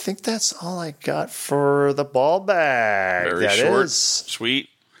see. I think that's all I got for the ball bag. Very short, sweet,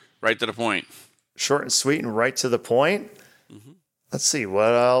 right to the point. Short and sweet and right to the point. Mm-hmm. Let's see.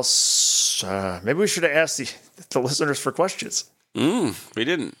 What else? Maybe we should have asked the listeners for questions. We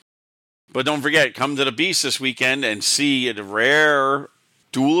didn't. But don't forget, come to the Beast this weekend and see a rare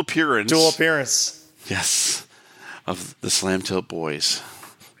dual appearance. Yes. Of the Slam Tilt Boys.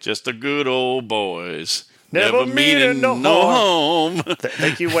 Just the good old boys. Never meeting no home.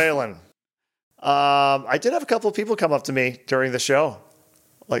 Thank you, Waylon. I did have a couple of people come up to me during the show.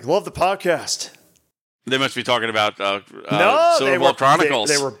 Like, love the podcast. They must be talking about Silverball Chronicles.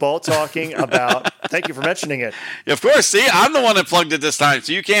 They were both talking about... Thank you for mentioning it. Of course. See, I'm the one that plugged it this time,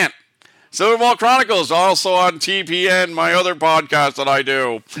 so you can't. Silverball Chronicles, also on TPN, my other podcast that I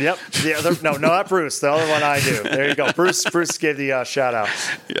do. Yep. The other, no, not Bruce. The other one I do. There you go. Bruce gave the shout out.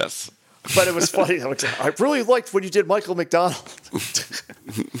 Yes. But it was funny. I really liked when you did Michael McDonald.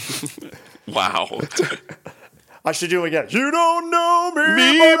 Wow. I should do it again. You don't know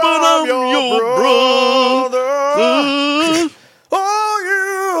me, but I'm your brother.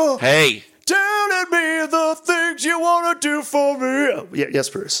 Oh, you. Hey. Telling me the things you want to do for me. Yes,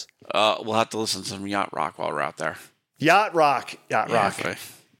 Bruce. We'll have to listen to some Yacht Rock while we're out there. Yacht Rock. Okay.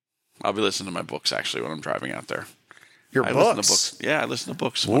 I'll be listening to my books, actually, when I'm driving out there. Your books? Listen to books. Yeah, I listen to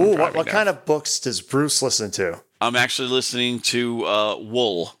books. Ooh, what kind of books does Bruce listen to? I'm actually listening to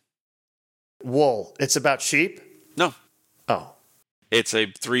Wool. Wool. It's about sheep? No. Oh. It's a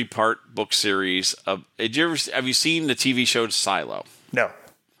 3-part book series. Have you seen the TV show Silo? No.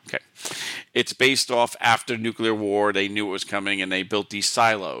 Okay. It's based off after nuclear war. They knew it was coming, and they built these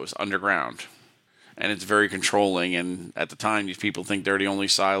silos underground. And it's very controlling. And at the time, these people think they're the only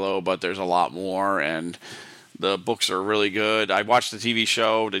silo, but there's a lot more. And the books are really good. I watched the TV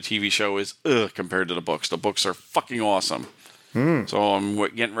show. The TV show is compared to the books. The books are fucking awesome. So I'm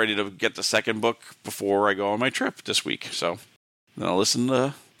getting ready to get the second book before I go on my trip this week. So then I'll listen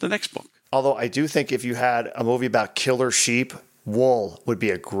to the next book. Although I do think if you had a movie about killer sheep, Wool would be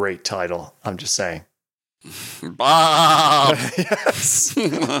a great title. I'm just saying. Bob! Yes. Bob!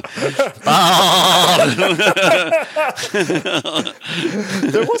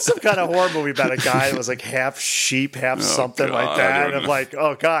 There was some kind of horror movie about a guy that was like half sheep, half something God, like that. And I'm know. like,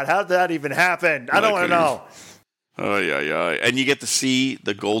 oh God, how did that even happen? I don't want to know. Oh, yeah. And you get to see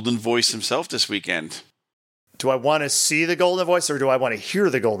the golden voice himself this weekend. Do I want to see the golden voice or do I want to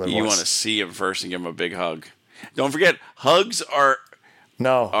hear the golden voice? You want to see him first and give him a big hug. Don't forget, hugs are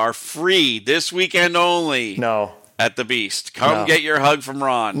free this weekend only. No. At the Beast. Come get your hug from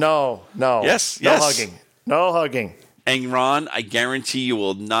Ron. No. Yes. No hugging. No hugging. And Ron, I guarantee you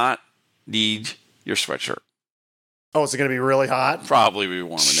will not need your sweatshirt. Oh, is it going to be really hot? Probably be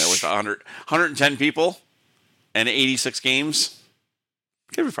warm in there with 110 people and 86 games.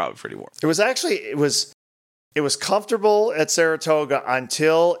 It's going to be probably pretty warm. It was comfortable at Saratoga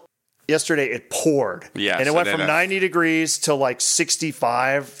until yesterday it poured. Yes, and it went from 90 degrees to like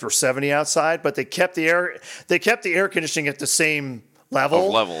 65 or 70 outside, but they kept the air conditioning at the same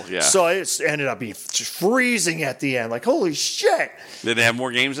level. Yeah. So it ended up being freezing at the end. Like, holy shit. Did they have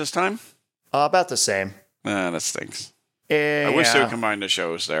more games this time? About the same. That stinks. I wish they would combine the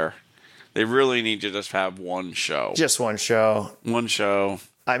shows there. They really need to just have one show. Just one show. One show.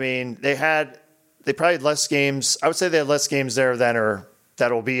 I mean, they probably had less games. I would say they had less games there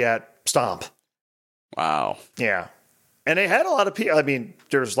that'll be at Stomp. Wow. Yeah. And they had a lot of people. I mean,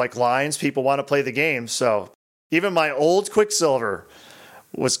 there's like lines. People want to play the game. So even my old Quicksilver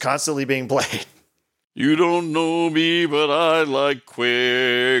was constantly being played. You don't know me, but I like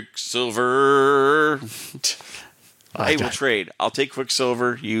Quicksilver. I will trade. I'll take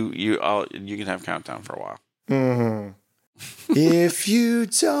Quicksilver. You can have Countdown for a while. Mm-hmm. If you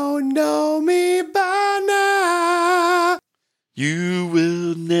don't know me by now, you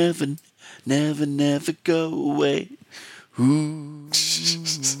will never go away. Ooh.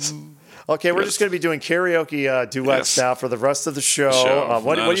 Okay, we're just going to be doing karaoke duets now for the rest of the show.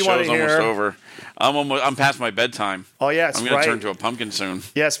 What do you want to hear? Almost over. I'm past my bedtime. Oh, yes, I'm going to turn to a pumpkin soon.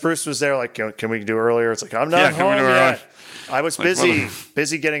 Yes, Bruce was there. Like, can we do earlier? It's like, I'm not home yet. I was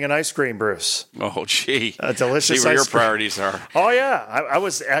busy getting an ice cream, Bruce. Oh, gee. A delicious See where ice your cream. priorities are. Oh, yeah. I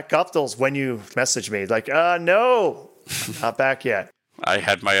was at Guptill's when you messaged me. Like, no, not back yet. I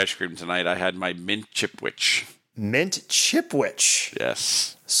had my ice cream tonight. I had my mint chipwich. Mint chipwich.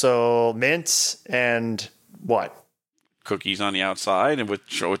 Yes. So mint and what? Cookies on the outside and with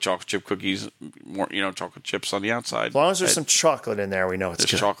chocolate chip cookies, more, chocolate chips on the outside. As long as there's some chocolate in there, we know it's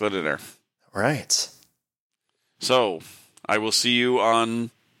good. There's chocolate in there. Right. So, I will see you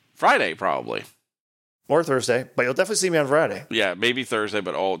on Friday, probably. Or Thursday, but you'll definitely see me on Friday. Yeah, maybe Thursday,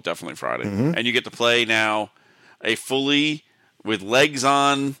 but definitely Friday. Mm-hmm. And you get to play now a fully, with legs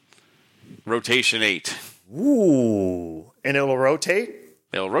on, Rotation 8. Ooh. And it'll rotate?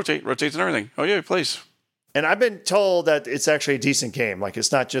 It'll rotates and everything. Oh, yeah, it plays. And I've been told that it's actually a decent game. Like,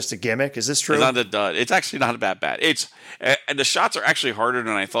 it's not just a gimmick. Is this true? It's not a dud. It's actually not that bad. And the shots are actually harder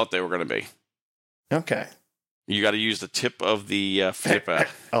than I thought they were going to be. Okay. You got to use the tip of the flipper.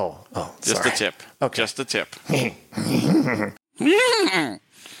 Just sorry. the tip. Okay. Just the tip.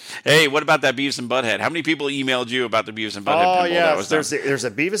 Hey, what about that Beavis and Butthead? How many people emailed you about the Beavis and Butthead? Oh, yeah. There's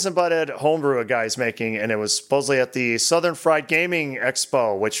a Beavis and Butthead homebrew a guy's making, and it was supposedly at the Southern Fried Gaming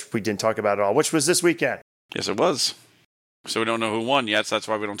Expo, which we didn't talk about at all, which was this weekend. Yes, it was. So we don't know who won yet, so that's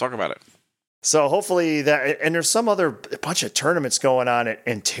why we don't talk about it. So hopefully that, and there's some other bunch of tournaments going on at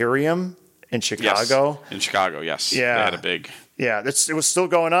Antirium in Chicago. Yes. In Chicago, yes. Yeah. They had a big. Yeah, it was still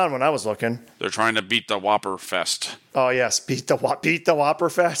going on when I was looking. They're trying to beat the Whopper Fest. Oh, yes. Beat the Whopper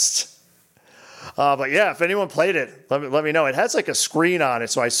Fest. But yeah, if anyone played it, let me know. It has like a screen on it,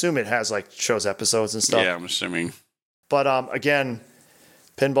 so I assume it has like shows episodes and stuff. Yeah, I'm assuming. But again,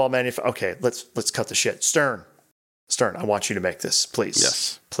 pinball manufacturer. Okay, let's cut the shit. Stern, I want you to make this, please.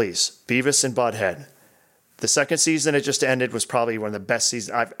 Yes. Please. Beavis and Butthead. The second season it just ended was probably one of the best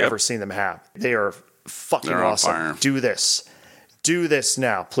seasons I've ever seen them have. They are fucking awesome. Fire. Do this. Do this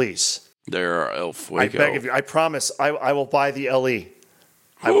now, please. They're Elf. I beg of you. I promise I will buy the LE.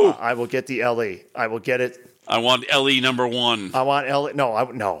 I will get the LE. I will get it. I want LE number 1. I want LE.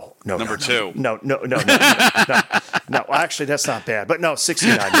 No. Number 2. No. Actually, that's not bad. But no,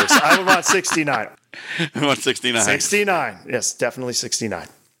 69. Yes. I would want 69. I want 69. 69. Yes, definitely 69.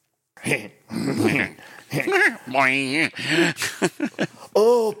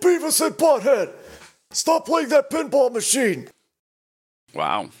 Oh, Beavis and Butthead. Stop playing that pinball machine.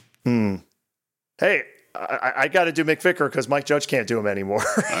 Wow. Hey, I got to do McVicker because Mike Judge can't do him anymore.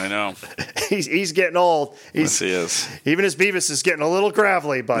 I know. he's getting old. Yes, he is. Even his Beavis is getting a little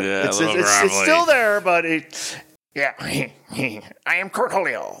gravelly, but Yeah, it's gravelly. still there. But yeah, I am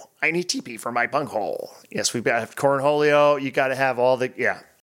Cornholio. I need TP for my bunghole. Yes, we've got to have Cornholio. You got to have all the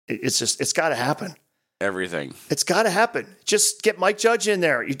it's got to happen. Everything. It's got to happen. Just get Mike Judge in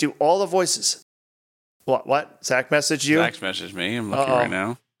there. You do all the voices. What? Zach messaged you? Zach's messaged me. I'm looking right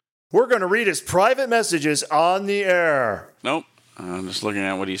now. We're going to read his private messages on the air. Nope. I'm just looking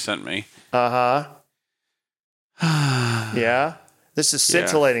at what he sent me. Uh-huh. Yeah? This is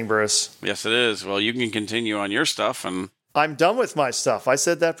scintillating, Bruce. Yes, it is. Well, you can continue on your stuff. And I'm done with my stuff. I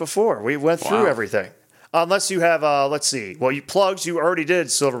said that before. We went through everything. Unless you have, let's see. Well, you already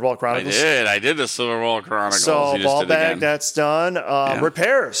did Silver Ball Chronicles. I did the Silver Ball Chronicles. So, ball bag, that's done.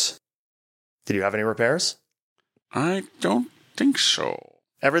 Repairs. Did you have any repairs? I don't think so.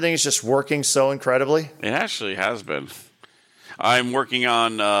 Everything is just working so incredibly? It actually has been. I'm working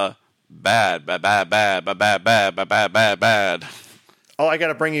on bad. Oh, I got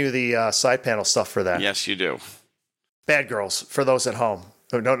to bring you the side panel stuff for that. Yes, you do. Bad girls, for those at home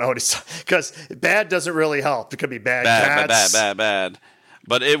who don't know what he's talking, because bad doesn't really help. It could be bad cats. Bad.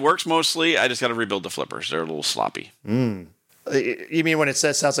 But it works mostly. I just got to rebuild the flippers. They're a little sloppy. You mean when it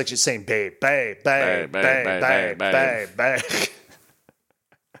sounds like she's saying babe, babe, babe, babe, babe, babe, babe.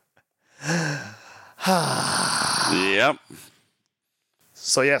 Yep.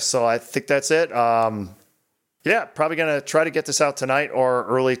 So I think that's it. Probably going to try to get this out tonight or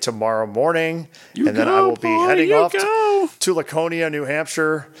early tomorrow morning. Then I will be heading off to Laconia, New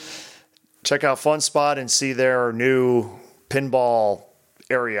Hampshire. Check out Fun Spot and see their new pinball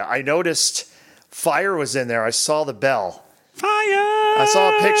area. I noticed fire was in there. I saw the bell. Fire! I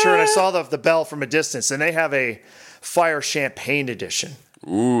saw a picture and I saw the bell from a distance, and they have a Fire Champagne edition.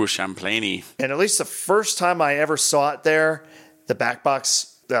 Ooh, champagne-y. And at least the first time I ever saw it there, the back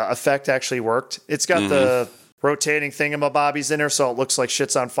box effect actually worked. It's got the rotating thingamabobbies in there, so it looks like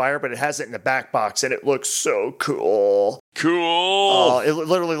shit's on fire, but it has it in the back box, and it looks so cool. Cool! It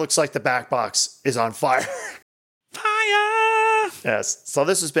literally looks like the back box is on fire. Fire! Yes. So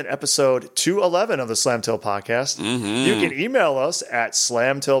this has been episode 211 of the Slamtail Podcast. You can email us at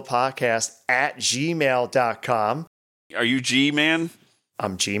slamtailpodcast@gmail.com. Are you G-Man?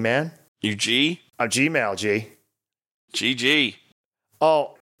 I'm G-Man. You G? I'm Gmail, G. GG.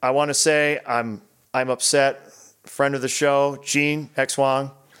 Oh, I want to say I'm upset. Friend of the show, Gene X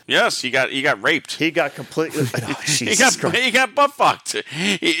Wong. Yes, he got raped. He got completely. Oh, he got butt fucked.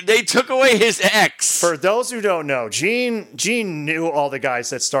 They took away his ex. For those who don't know, Gene knew all the guys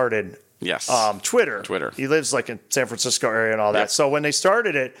that started. Yes. Twitter. He lives like in San Francisco area and all that. Yep. So when they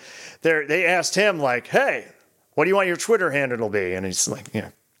started it, they asked him like, "Hey, what do you want your Twitter handle to be?" And he's like,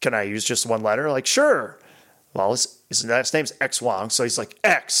 "Can I use just one letter?" Like, sure. Well, his last name's X Wong, so he's like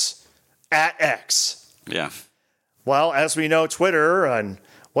X at X. Yeah. Well, as we know, Twitter and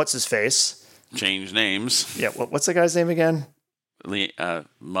what's his face change names. Yeah. What's the guy's name again?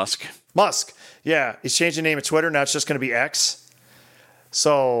 Musk. Musk. Yeah, he's changed the name of Twitter. Now it's just going to be X.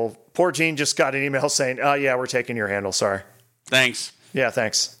 So poor Gene just got an email saying, "Oh yeah, we're taking your handle. Sorry." Thanks. Yeah.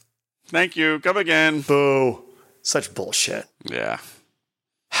 Thanks. Thank you. Come again. Boo. Such bullshit. Yeah.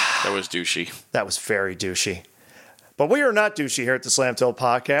 That was douchey. That was very douchey. But we are not douchey here at the Slamtail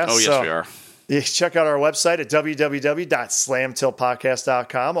Podcast. Oh, yes, we are. You check out our website at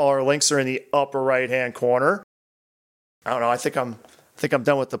www.slamtailpodcast.com. All our links are in the upper right-hand corner. I don't know. I think I'm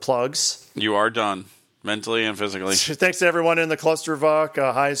done with the plugs. You are done, mentally and physically. Thanks to everyone in the Clusterfuck.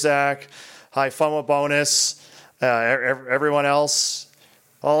 Hi, Zach. Hi, Fun with Bonus. Everyone else.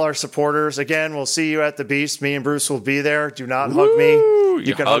 All our supporters. Again, we'll see you at the Beast. Me and Bruce will be there. Do not hug me.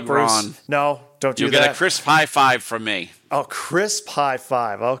 You can hug Bruce. Ron. No, don't do that. You'll get a crisp high five from me. Oh, crisp high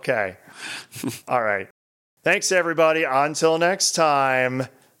five. Okay. All right. Thanks, everybody. Until next time.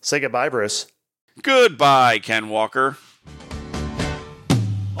 Say goodbye, Bruce. Goodbye, Ken Walker.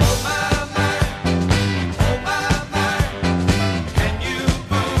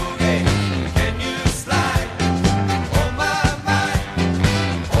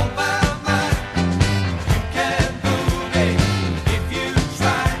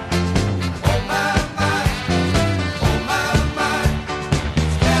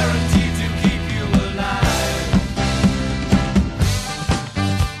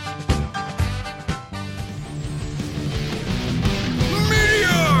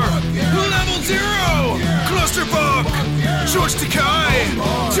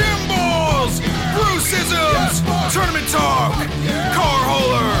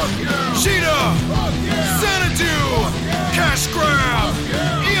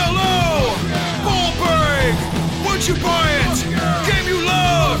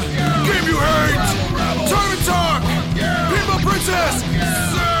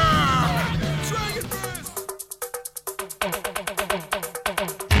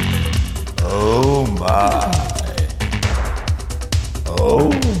 Oh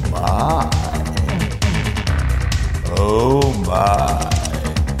my. Oh my.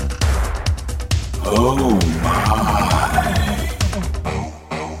 Oh my.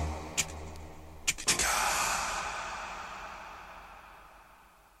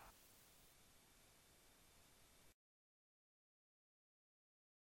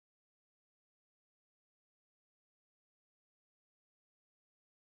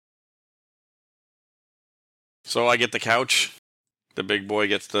 So I get the couch. The big boy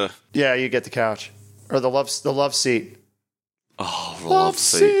gets the... Yeah, you get the couch. Or the love seat. Oh, the love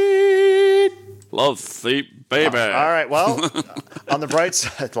seat. Love seat, baby. All right, well, on the bright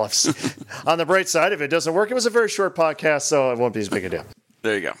side, on the bright side, if it doesn't work, it was a very short podcast, so it won't be as big a deal.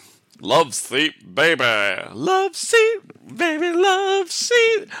 There you go. Love seat, baby. Love seat, baby, love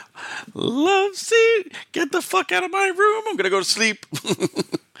seat. Love seat. Get the fuck out of my room. I'm going to go to sleep.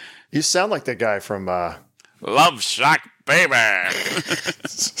 You sound like the guy from... Love Shack, baby.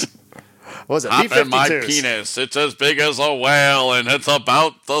 What was it? Hop in my B-52s. penis. It's as big as a whale, and it's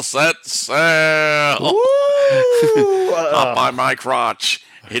about to set sail. Woo! Up by my crotch.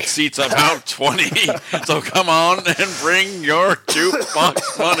 It seats about 20. So come on and bring your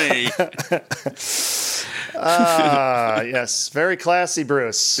jukebox money. Yes. Very classy,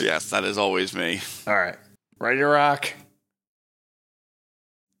 Bruce. Yes, that is always me. All right. Ready to rock?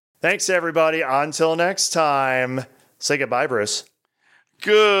 Thanks, everybody. Until next time. Say goodbye, Bruce.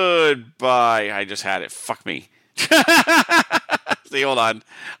 Goodbye. I just had it. Fuck me. See, hold on.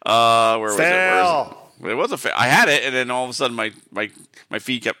 Where was Fail. it? It was a fail. I had it, and then all of a sudden my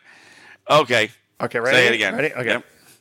feet kept... Okay. Okay, ready? Say it again. Ready? Okay. Yep.